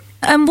it is.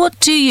 And what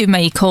do you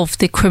make of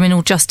the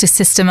criminal justice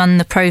system and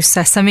the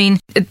process? I mean,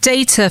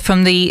 data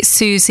from the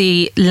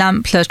Susie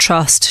Lampler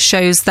Trust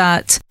shows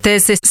that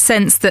there's this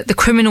sense that the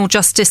criminal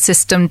justice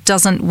system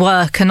doesn't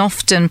work, and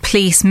often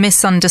police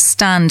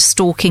misunderstand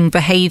stalking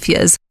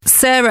behaviours.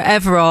 Sarah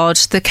Everard,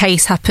 the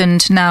case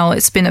happened now,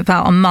 it's been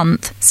about a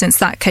month since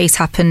that case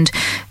happened.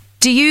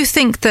 Do you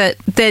think that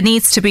there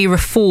needs to be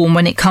reform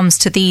when it comes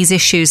to these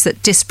issues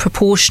that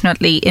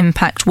disproportionately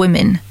impact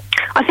women?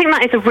 I think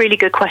that is a really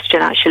good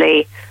question,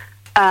 actually.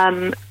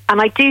 And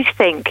I do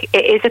think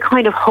it is a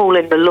kind of hole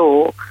in the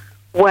law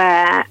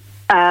where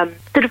I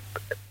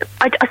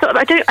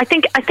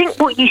think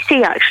what you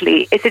see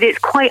actually is that it's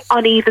quite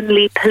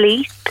unevenly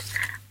policed,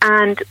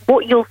 and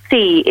what you'll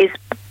see is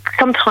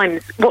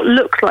sometimes what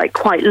looks like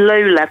quite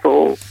low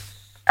level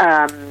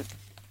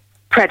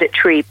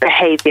predatory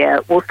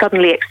behaviour will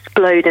suddenly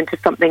explode into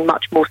something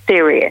much more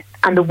serious,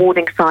 and the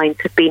warning signs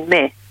have been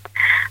missed.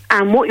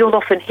 And what you'll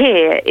often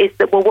hear is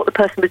that, well, what the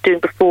person was doing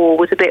before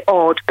was a bit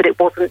odd, but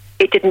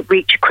it didn't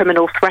reach a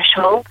criminal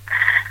threshold.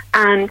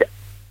 And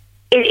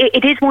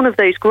it is one of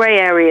those grey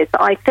areas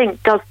that I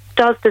think does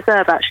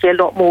deserve actually a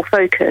lot more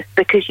focus,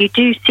 because you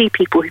do see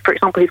people who, for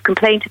example, who've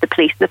complained to the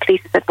police, and the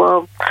police have said,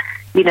 well,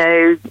 you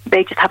know,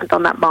 they just haven't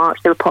done that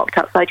much, they were parked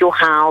outside your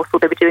house, or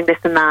they were doing this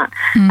and that,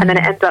 and then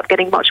it ends up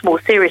getting much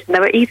more serious. And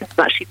there were even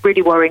some actually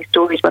really worrying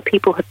stories where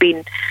people have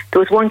been, there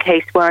was one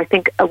case where I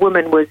think a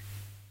woman was,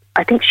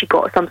 I think she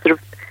got some sort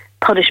of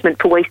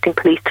punishment for wasting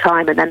police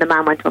time, and then the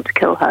man went on to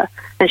kill her,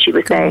 and she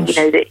was saying, you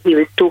know, that he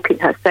was stalking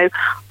her. So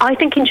I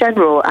think in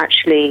general,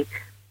 actually,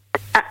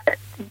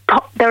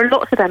 there are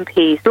lots of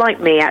MPs like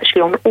me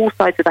actually on all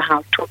sides of the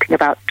house talking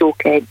about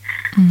stalking,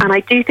 and I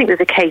do think there's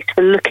a case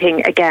for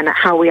looking again at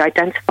how we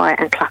identify it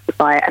and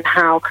classify it, and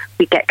how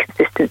we get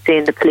consistency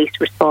in the police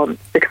response,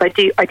 because I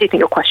do think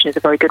your question is a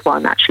very good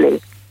one,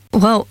 actually.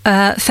 Well,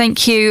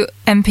 thank you,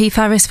 MP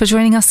Farris, for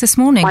joining us this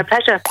morning. My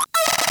pleasure.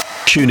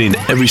 Tune in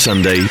every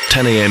Sunday,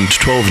 10 a.m. to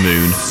 12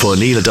 noon for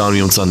Anila,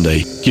 Dhami on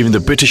Sunday, giving the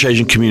British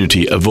Asian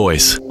community a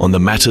voice on the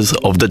matters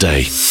of the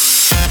day. The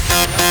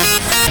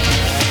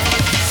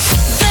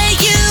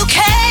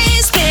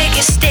UK's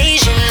biggest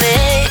station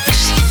mix.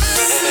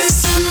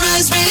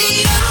 Sunrise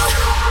Radio.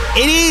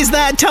 It is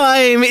that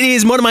time. It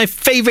is one of my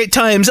favourite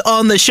times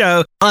on the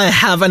show. I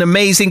have an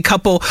amazing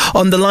couple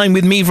on the line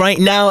with me right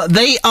now.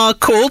 They are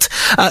called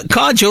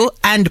Kajal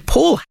and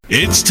Paul.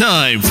 It's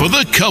time for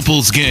the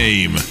couples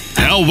game.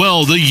 How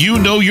well do you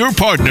know your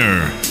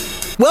partner?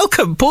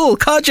 Welcome, Paul,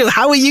 Kajal.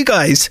 How are you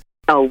guys?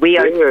 Oh, we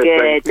are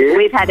good.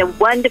 We've had a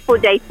wonderful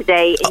day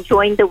today,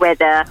 enjoying the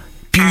weather.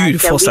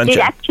 Beautiful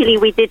sunshine.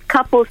 We did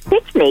couples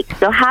picnic.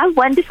 So how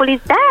wonderful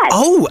is that?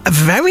 Oh,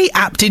 very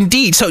apt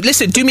indeed. So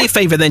listen, do me a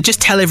favour then. Just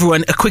tell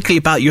everyone quickly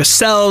about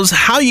yourselves,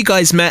 how you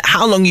guys met,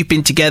 how long you've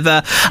been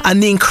together,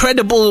 and the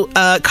incredible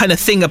kind of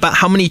thing about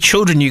how many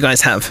children you guys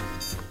have.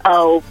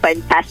 Oh,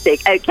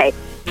 fantastic. Okay.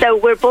 So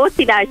we're both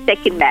in our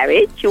second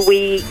marriage.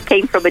 We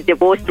came from a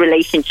divorced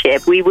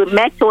relationship. We were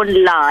met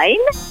online.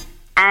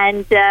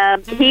 And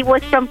he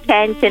was from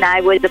Kent, and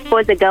I was, of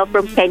course, a girl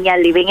from Kenya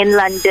living in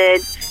London.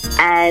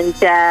 And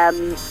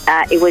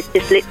it was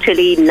just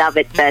literally love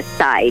at first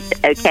sight,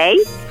 okay?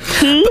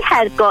 He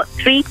has got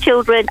 3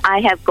 children.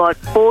 I have got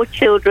 4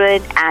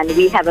 children. And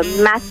we have a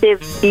massive,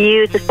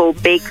 beautiful,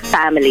 big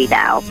family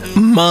now.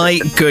 My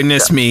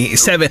goodness me.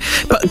 7.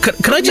 But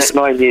can I just...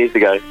 9 years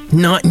ago.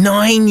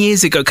 9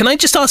 years ago. Can I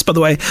just ask, by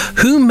the way,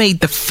 who made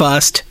the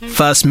first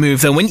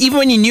move, though? Even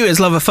when you knew it was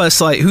love at first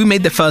sight, who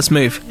made the first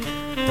move?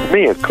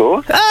 Me, of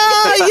course.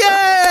 Ah,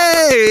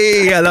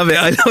 yay! I love it.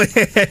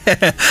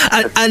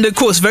 And of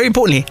course, very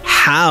importantly,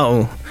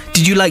 how?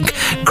 Did you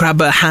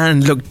grab her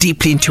hand, look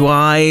deeply into her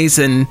eyes,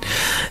 and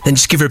then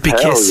just give her a big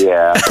kiss?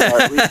 Yeah.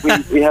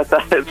 we had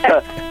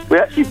that. We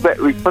actually met,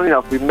 funny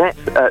enough, we met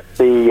at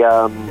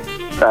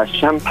the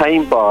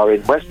Champagne Bar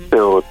in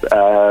Westfield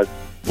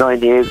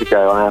 9 years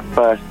ago on our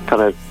first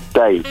kind of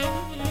date.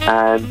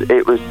 And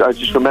it was, I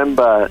just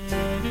remember,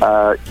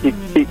 she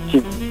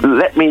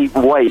let me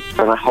wait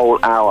for a whole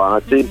hour, and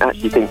I didn't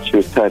actually think she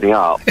was turning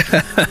up.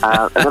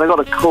 And then I got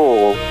a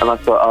call, and I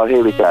thought, oh,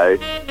 here we go.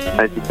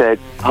 And she said,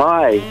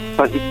 hi,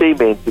 can't you see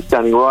me? And she's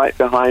standing right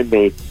behind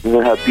me. And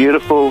then her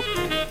beautiful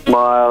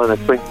smile and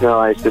her twinkling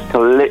eyes, just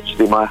kind of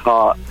literally my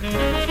heart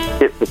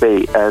skipped a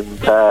beat. And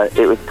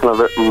it was kind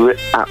of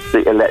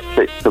absolutely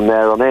electric from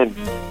there on in.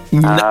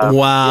 Wow. Yeah, it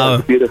was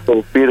a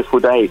beautiful, beautiful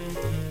day.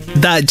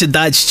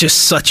 That's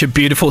just such a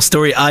beautiful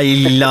story. I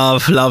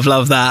love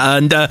that.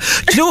 And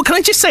you know what, can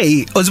I just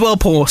say as well,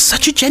 Paul,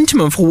 such a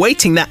gentleman for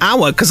waiting that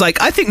hour, because I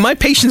think my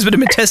patience would have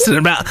been tested in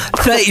about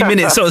 30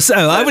 minutes or so.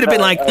 I would have been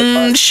like,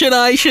 should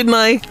I, shouldn't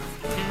I?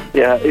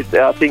 Yeah,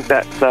 I think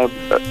that's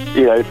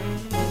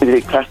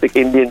it classic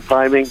Indian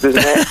timings,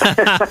 isn't it?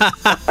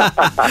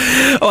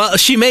 Well,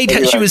 she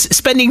was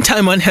spending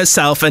time on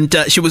herself, and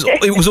it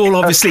was all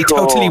obviously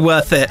totally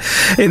worth it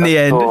in the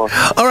end.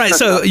 All right,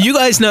 so you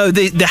guys know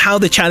how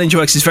the challenge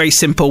works is very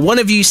simple. One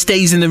of you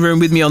stays in the room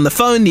with me on the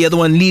phone, the other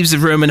one leaves the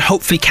room and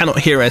hopefully cannot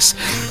hear us.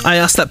 I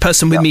ask that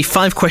person with me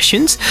 5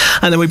 questions,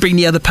 and then we bring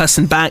the other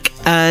person back,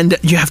 and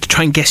you have to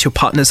try and guess your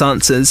partner's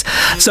answers.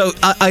 So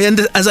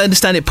as I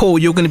understand it, Paul,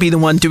 you're going to be the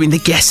one doing the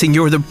guessing.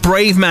 You're the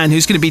brave man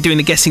who's going to be doing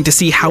the guessing to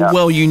see how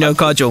well you know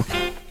Kajol.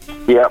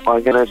 Yep,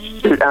 I'm going to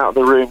shoot out of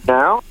the room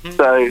now,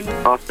 so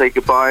I'll say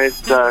goodbye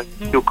and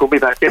you'll call me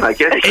back in, I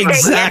guess.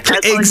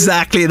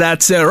 Exactly,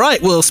 that's it.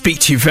 Right, we'll speak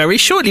to you very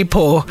shortly,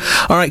 Paul.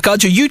 All right,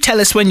 Kajol, you tell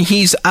us when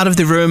he's out of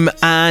the room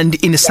and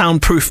in a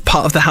soundproof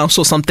part of the house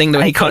or something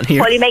that he can't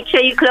hear. Polly, make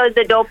sure you close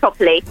the door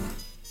properly.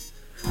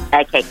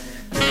 Okay.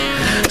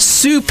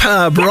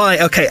 Superb.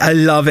 Right, okay, I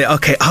love it.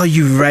 Okay, are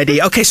you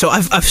ready? Okay, so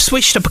I've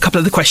switched up a couple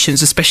of the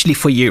questions, especially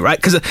for you, right?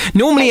 Because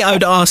normally I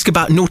would ask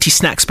about naughty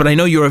snacks, but I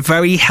know you're a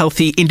very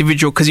healthy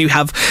individual because you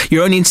have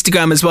your own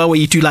Instagram as well, where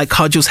you do like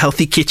Kajol's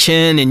Healthy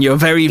Kitchen, and you're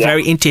very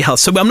into health.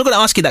 So I'm not going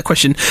to ask you that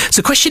question.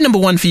 So question number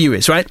 1 for you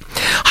is, right,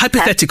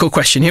 hypothetical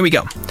question. Here we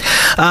go.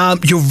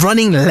 You're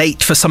running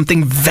late for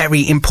something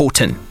very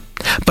important,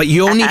 but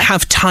you only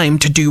have time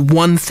to do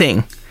one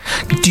thing.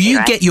 Do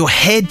you get your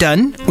hair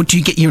done or do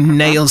you get your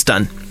nails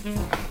done?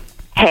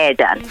 Hair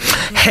done.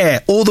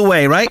 Hair, all the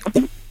way, right?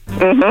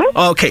 Mm-hmm.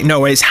 Okay,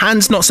 no worries.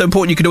 Hands not so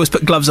important. You could always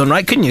put gloves on,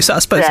 right? Couldn't you? So I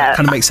suppose that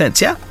kind of makes sense,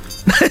 yeah?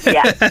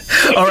 Yeah.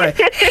 All right.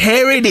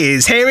 Here it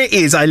is.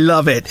 I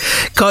love it.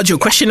 Kajol,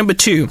 question number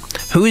 2.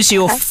 What is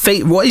your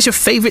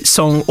favourite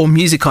song or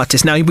music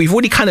artist? Now, we've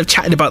already kind of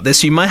chatted about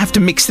this, so you might have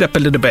to mix it up a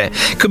little bit.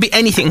 Could be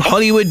anything.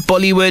 Hollywood,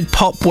 Bollywood,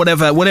 pop,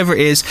 whatever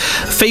it is.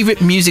 Favourite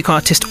music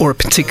artist or a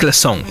particular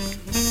song?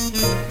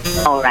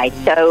 All right,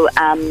 so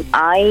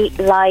I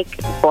like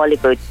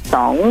Bollywood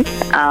songs,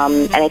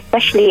 and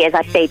especially, as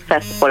I said,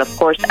 first of all, of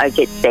course,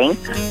 Arjit Singh.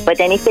 But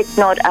then if it's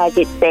not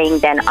Arjit Singh,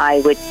 then I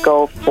would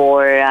go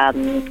for,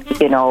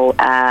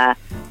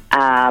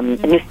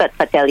 Nusrat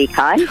Fateh Ali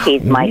Khan.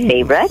 He's my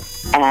favorite.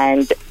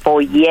 And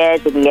for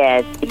years and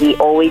years, he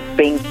always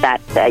brings that,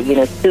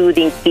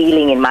 soothing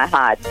feeling in my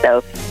heart.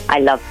 So I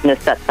love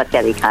Nusrat Fateh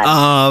Ali Khan.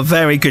 Ah,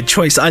 very good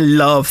choice. I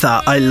love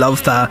that.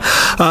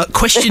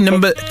 Question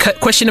number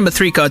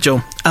 3,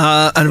 Kajol.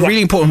 A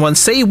really important one.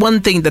 Say one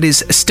thing that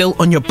is still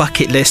on your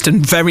bucket list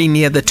and very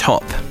near the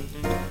top.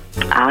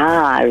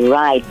 Ah,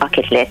 right.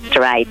 Bucket list,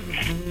 right.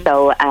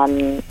 So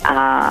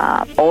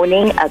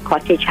owning a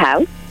cottage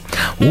house.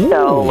 Ooh.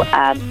 So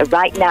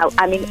right now,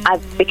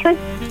 because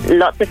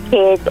lots of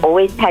kids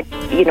always had,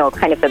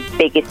 kind of a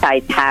bigger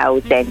sized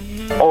house and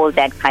all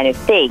that kind of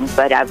thing.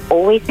 But I've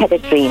always had a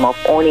dream of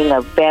owning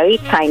a very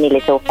tiny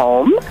little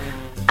home,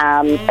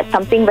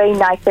 something very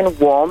nice and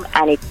warm,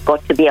 and it's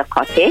got to be a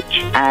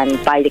cottage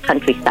and by the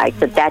countryside.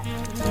 So that's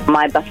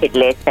my bucket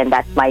list, and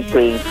that's my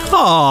dream.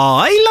 Oh,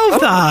 I love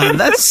that.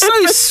 That's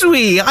so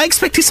sweet. I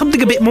expected something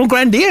a bit more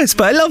grandiose,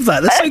 but I love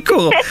that. That's so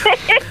cool.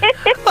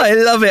 I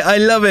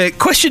love it.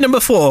 Question number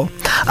 4.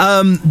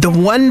 The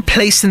one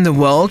place in the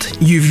world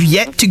you've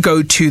yet to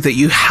go to that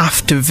you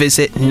have to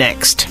visit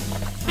next.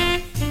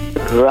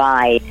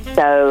 Right.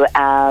 So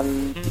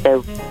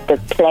the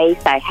place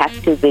I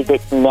have to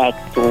visit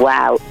next.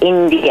 Wow,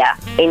 India.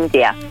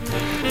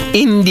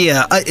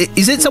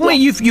 Is it somewhere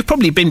you've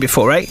probably been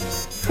before, right?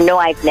 No,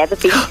 I've never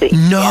been to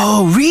India.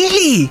 No,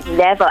 really?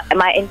 Never.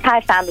 My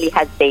entire family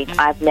has been.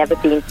 I've never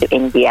been to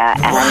India.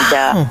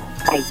 Wow.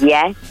 And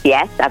yes,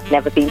 I've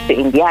never been to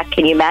India.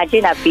 Can you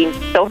imagine? I've been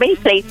so many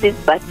places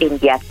but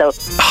India. So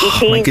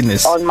it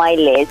is on my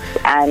list.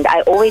 And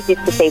I always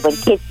used to say, when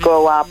kids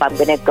grow up, I'm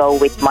going to go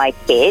with my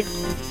kids.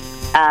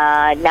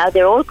 Now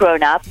they're all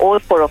grown up, all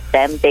 4 of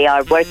them. They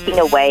are working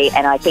away,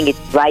 and I think it's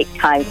right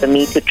time for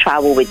me to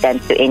travel with them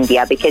to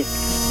India, because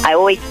I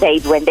always say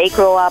when they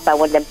grow up, I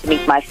want them to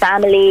meet my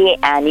family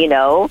and,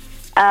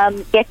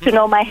 get to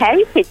know my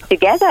heritage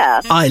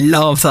together. I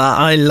love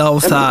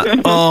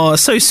that. Oh,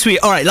 so sweet.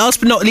 All right,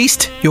 last but not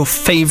least, your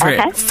favourite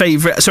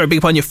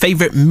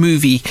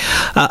movie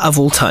of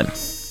all time.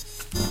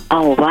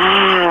 Oh,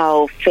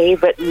 wow.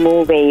 Favourite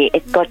movie.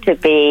 It's got to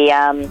be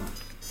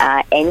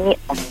any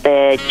of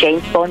the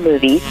James Bond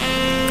movies.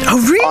 Oh,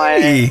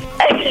 really?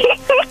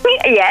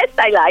 Yes,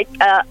 I like.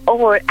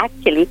 Or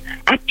actually,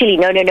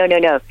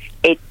 no.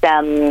 It's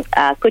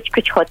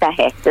Kuch Hota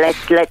Hai.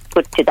 Let's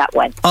put to that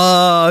one.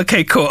 Oh,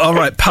 okay, cool. All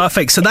right,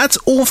 perfect. So that's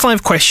all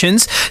 5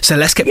 questions. So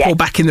let's get Paul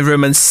back in the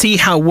room and see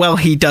how well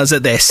he does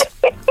at this.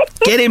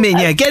 Get him in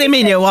here. We're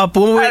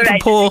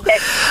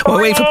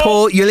waiting for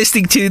Paul. You're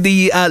listening to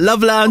the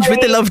Love Lounge with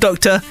the Love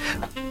Doctor.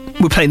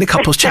 We're playing the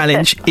couples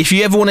challenge. If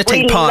you ever want to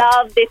take part, we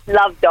love this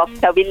Love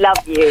Doctor. We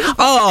love you.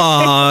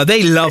 Oh,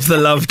 they love the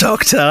Love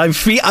Doctor. I'm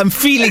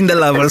feeling the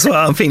love as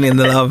well. I'm feeling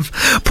the love.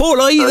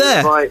 Paul, are you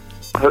there? Right.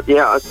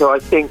 Yeah, so I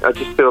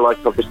just feel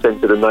like I've just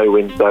entered a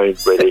no-win zone,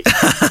 really.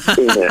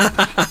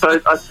 So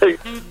I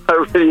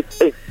really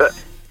think that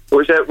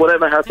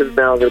Whatever happens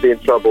now, I'm going to be in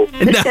trouble.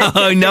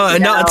 No,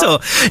 not at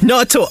all.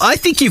 Not at all. I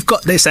think you've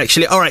got this,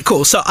 actually. All right,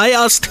 cool. So I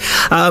asked,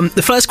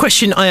 the first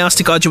question I asked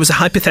to Gaja was a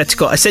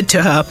hypothetical. I said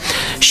to her,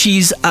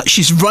 she's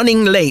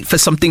running late for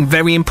something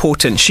very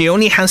important. She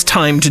only has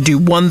time to do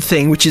one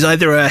thing, which is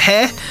either her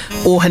hair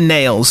or her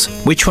nails.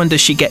 Which one does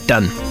she get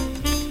done?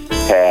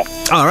 Hair.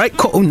 All right,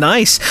 cool. Oh,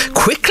 nice.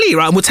 Quickly,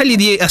 right? We'll tell you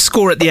the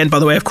score at the end, by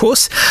the way, of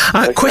course.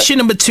 Okay. Question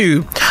number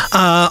 2.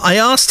 I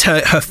asked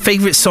her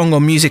favourite song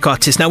or music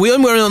artist. Now, we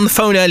were on the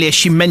phone earlier.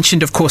 She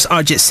mentioned, of course,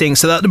 Arjit Singh,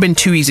 so that would have been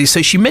too easy.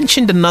 So she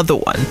mentioned another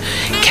one.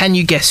 Can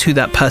you guess who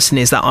that person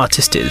is, that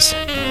artist is?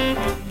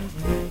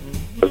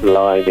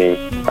 Blimey.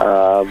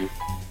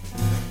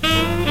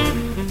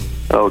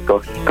 Oh,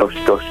 gosh.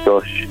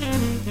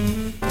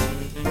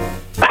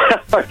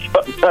 I've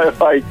got no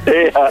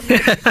idea.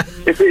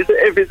 if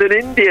it's an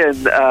Indian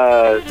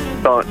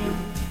song,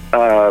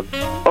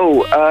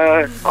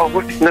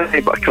 what's his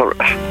name? But I can't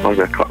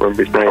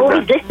remember his name. I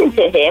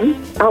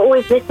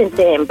always listen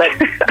to him, but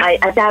I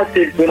doubt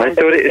you'd remember. I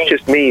thought it was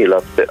just me who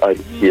loved it.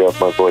 You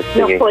love my voice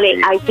singing. No, Polly,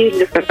 I do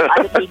listen to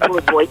other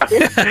people's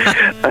voices.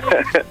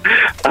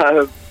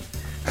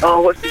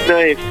 What's his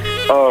name?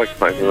 I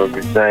can't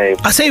remember his name.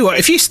 I'll tell you what,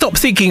 if you stop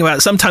thinking about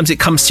it, sometimes it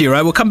comes to you,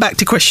 right? We'll come back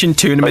to question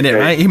 2 in a minute,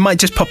 right? It might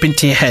just pop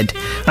into your head.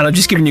 And I'm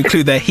just giving you a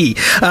clue there, he.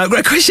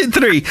 Right, question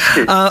 3.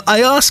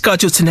 I asked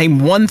Kajal to name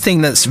one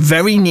thing that's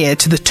very near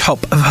to the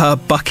top of her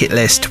bucket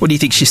list. What do you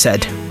think she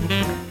said?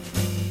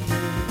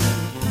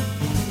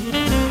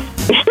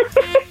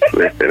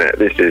 Listen,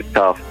 this is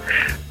tough.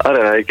 I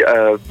don't know.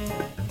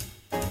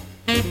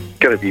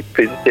 Going to be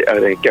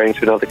going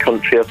to another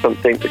country or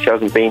something that she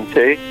hasn't been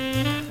to.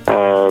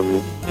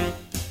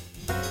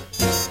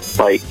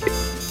 I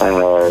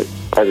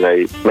don't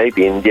know,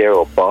 maybe India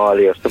or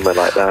Bali or somewhere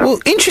like that. Well,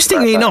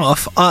 interestingly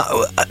enough,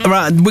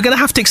 right, we're going to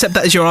have to accept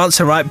that as your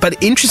answer, right?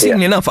 But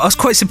interestingly enough, I was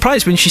quite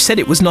surprised when she said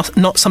it was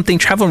not something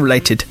travel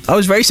related. I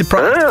was very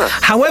surprised.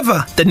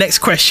 However, the next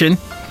question.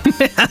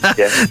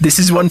 This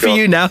is one for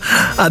you now.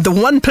 The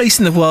one place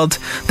in the world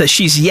that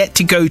she's yet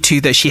to go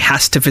to that she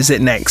has to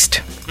visit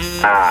next.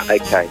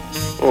 Okay.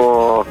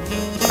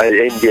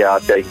 India, I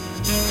think.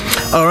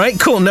 All right,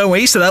 cool. No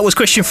way. So that was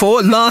question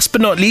 4. Last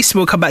but not least,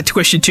 we'll come back to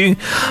question 2.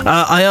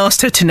 I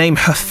asked her to name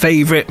her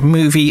favourite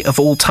movie of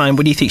all time.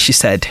 What do you think she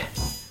said?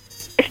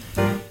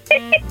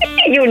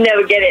 You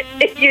never get it.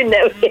 You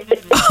never get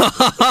it.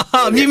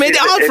 You made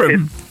it hard for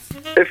him.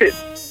 If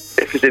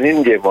it's an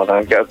Indian one,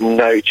 I've got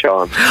no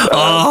chance.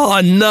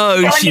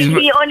 No.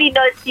 He only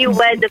knows few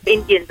words of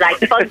Indians, like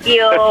fuck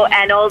you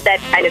and all that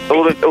kind of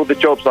thing. All the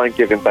jobs I'm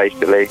given,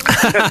 basically.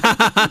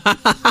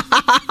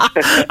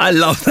 I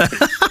love that.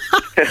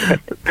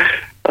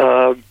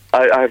 I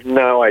have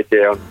no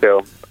idea on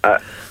film,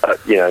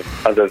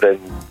 other than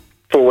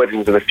 4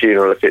 Weddings and a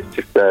Funeral, if it's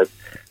just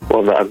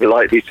one that I'm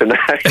likely to know.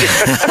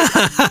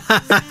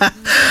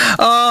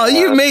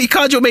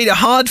 Kajal made it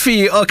hard for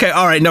you. Okay,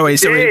 all right, no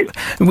worries. So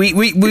we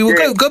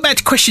will go back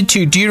to question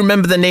 2. Do you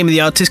remember the name of the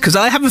artist? Because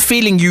I have a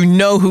feeling you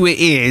know who it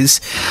is,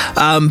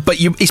 but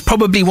it's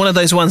probably one of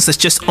those ones that's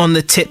just on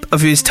the tip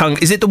of his tongue.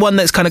 Is it the one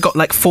that's kind of got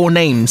like 4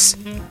 names?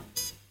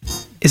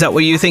 Is that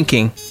what you're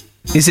thinking?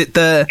 Is it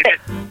the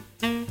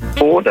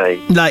 4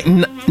 names? Like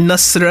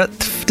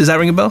Nusrat? Does that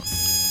ring a bell?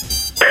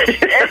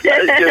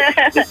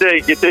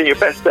 You're doing your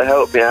best to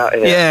help me out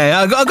here.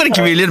 Yeah, I've got to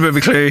give you a little bit of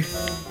a clue.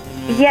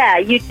 Yeah,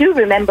 you do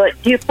remember.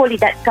 Do you follow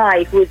that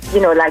guy who's,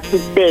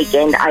 he's big,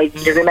 and I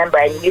remember,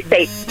 and you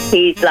say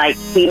he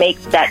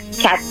makes that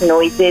cat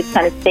noises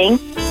kind of thing?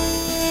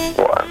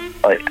 What?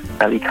 Like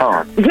Ali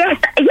Khan? Yes,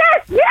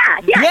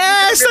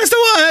 Yes, that's the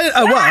one.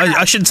 Oh, well,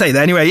 I shouldn't say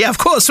that anyway. Yeah, of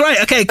course.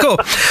 Right, okay, cool.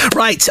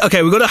 Right,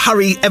 okay, we've got to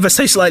hurry ever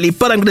so slightly,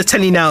 but I'm going to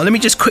tell you now. Let me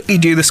just quickly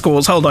do the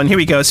scores. Hold on, here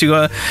we go. So you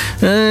got...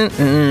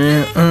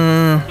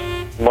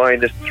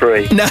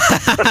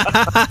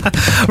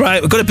 -3.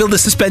 Right, we've got to build the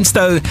suspense,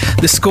 though.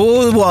 The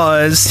score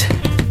was...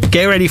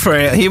 Get ready for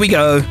it. Here we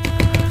go.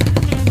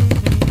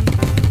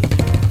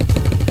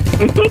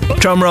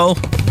 Drum roll.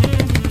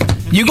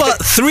 You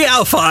got 3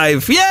 out of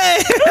 5.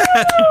 Yay!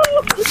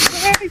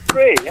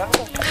 3.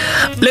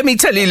 Let me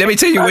tell you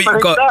what you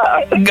got.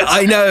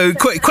 I know.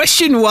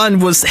 Question 1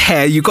 was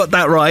hair. You got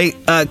that right.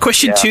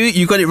 Question 2,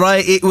 you got it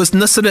right. It was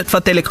Nusrat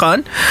Fateh Ali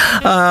Khan.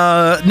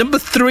 Number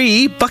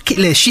 3, bucket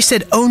list. She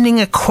said owning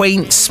a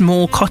quaint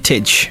small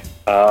cottage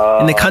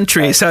in the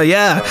country. So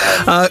yeah.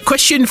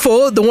 Question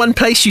 4, the one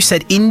place you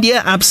said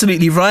India,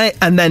 absolutely right.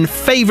 And then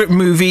favourite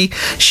movie,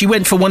 she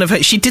went for one of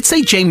her, she did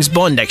say James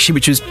Bond actually,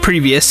 which was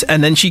previous,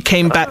 and then she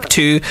came back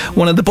to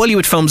one of the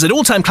Bollywood films, an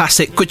all-time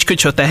classic, Kuch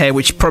Kuch Hota Hai,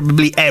 which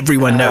probably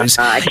everyone knows.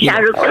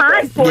 Yeah,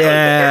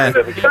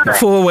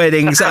 4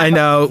 Weddings, I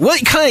know. Well,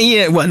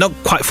 well, not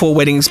quite 4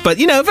 Weddings, but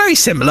very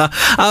similar.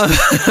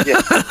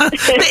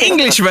 The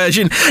English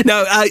version.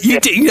 No,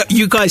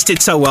 you guys did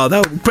so well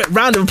though.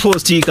 Round of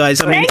applause to you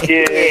guys. I mean,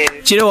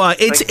 you. Do you know what?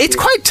 It's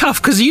quite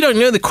tough because you don't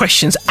know the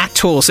questions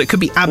at all, so it could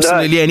be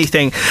absolutely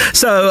anything.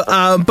 So,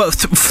 but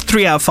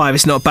 3 out of 5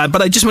 is not bad.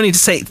 But I just wanted to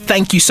say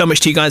thank you so much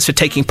to you guys for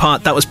taking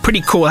part. That was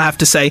pretty cool, I have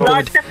to say.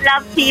 Lots of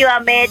love to you,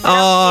 Amit.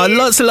 Oh,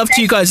 lots of love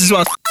to you guys as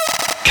well.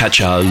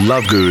 Catch our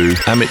love guru,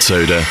 Amit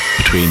Sodha,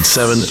 between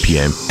 7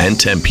 p.m. and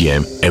 10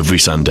 p.m. every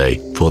Sunday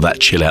for that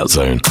chill out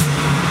zone.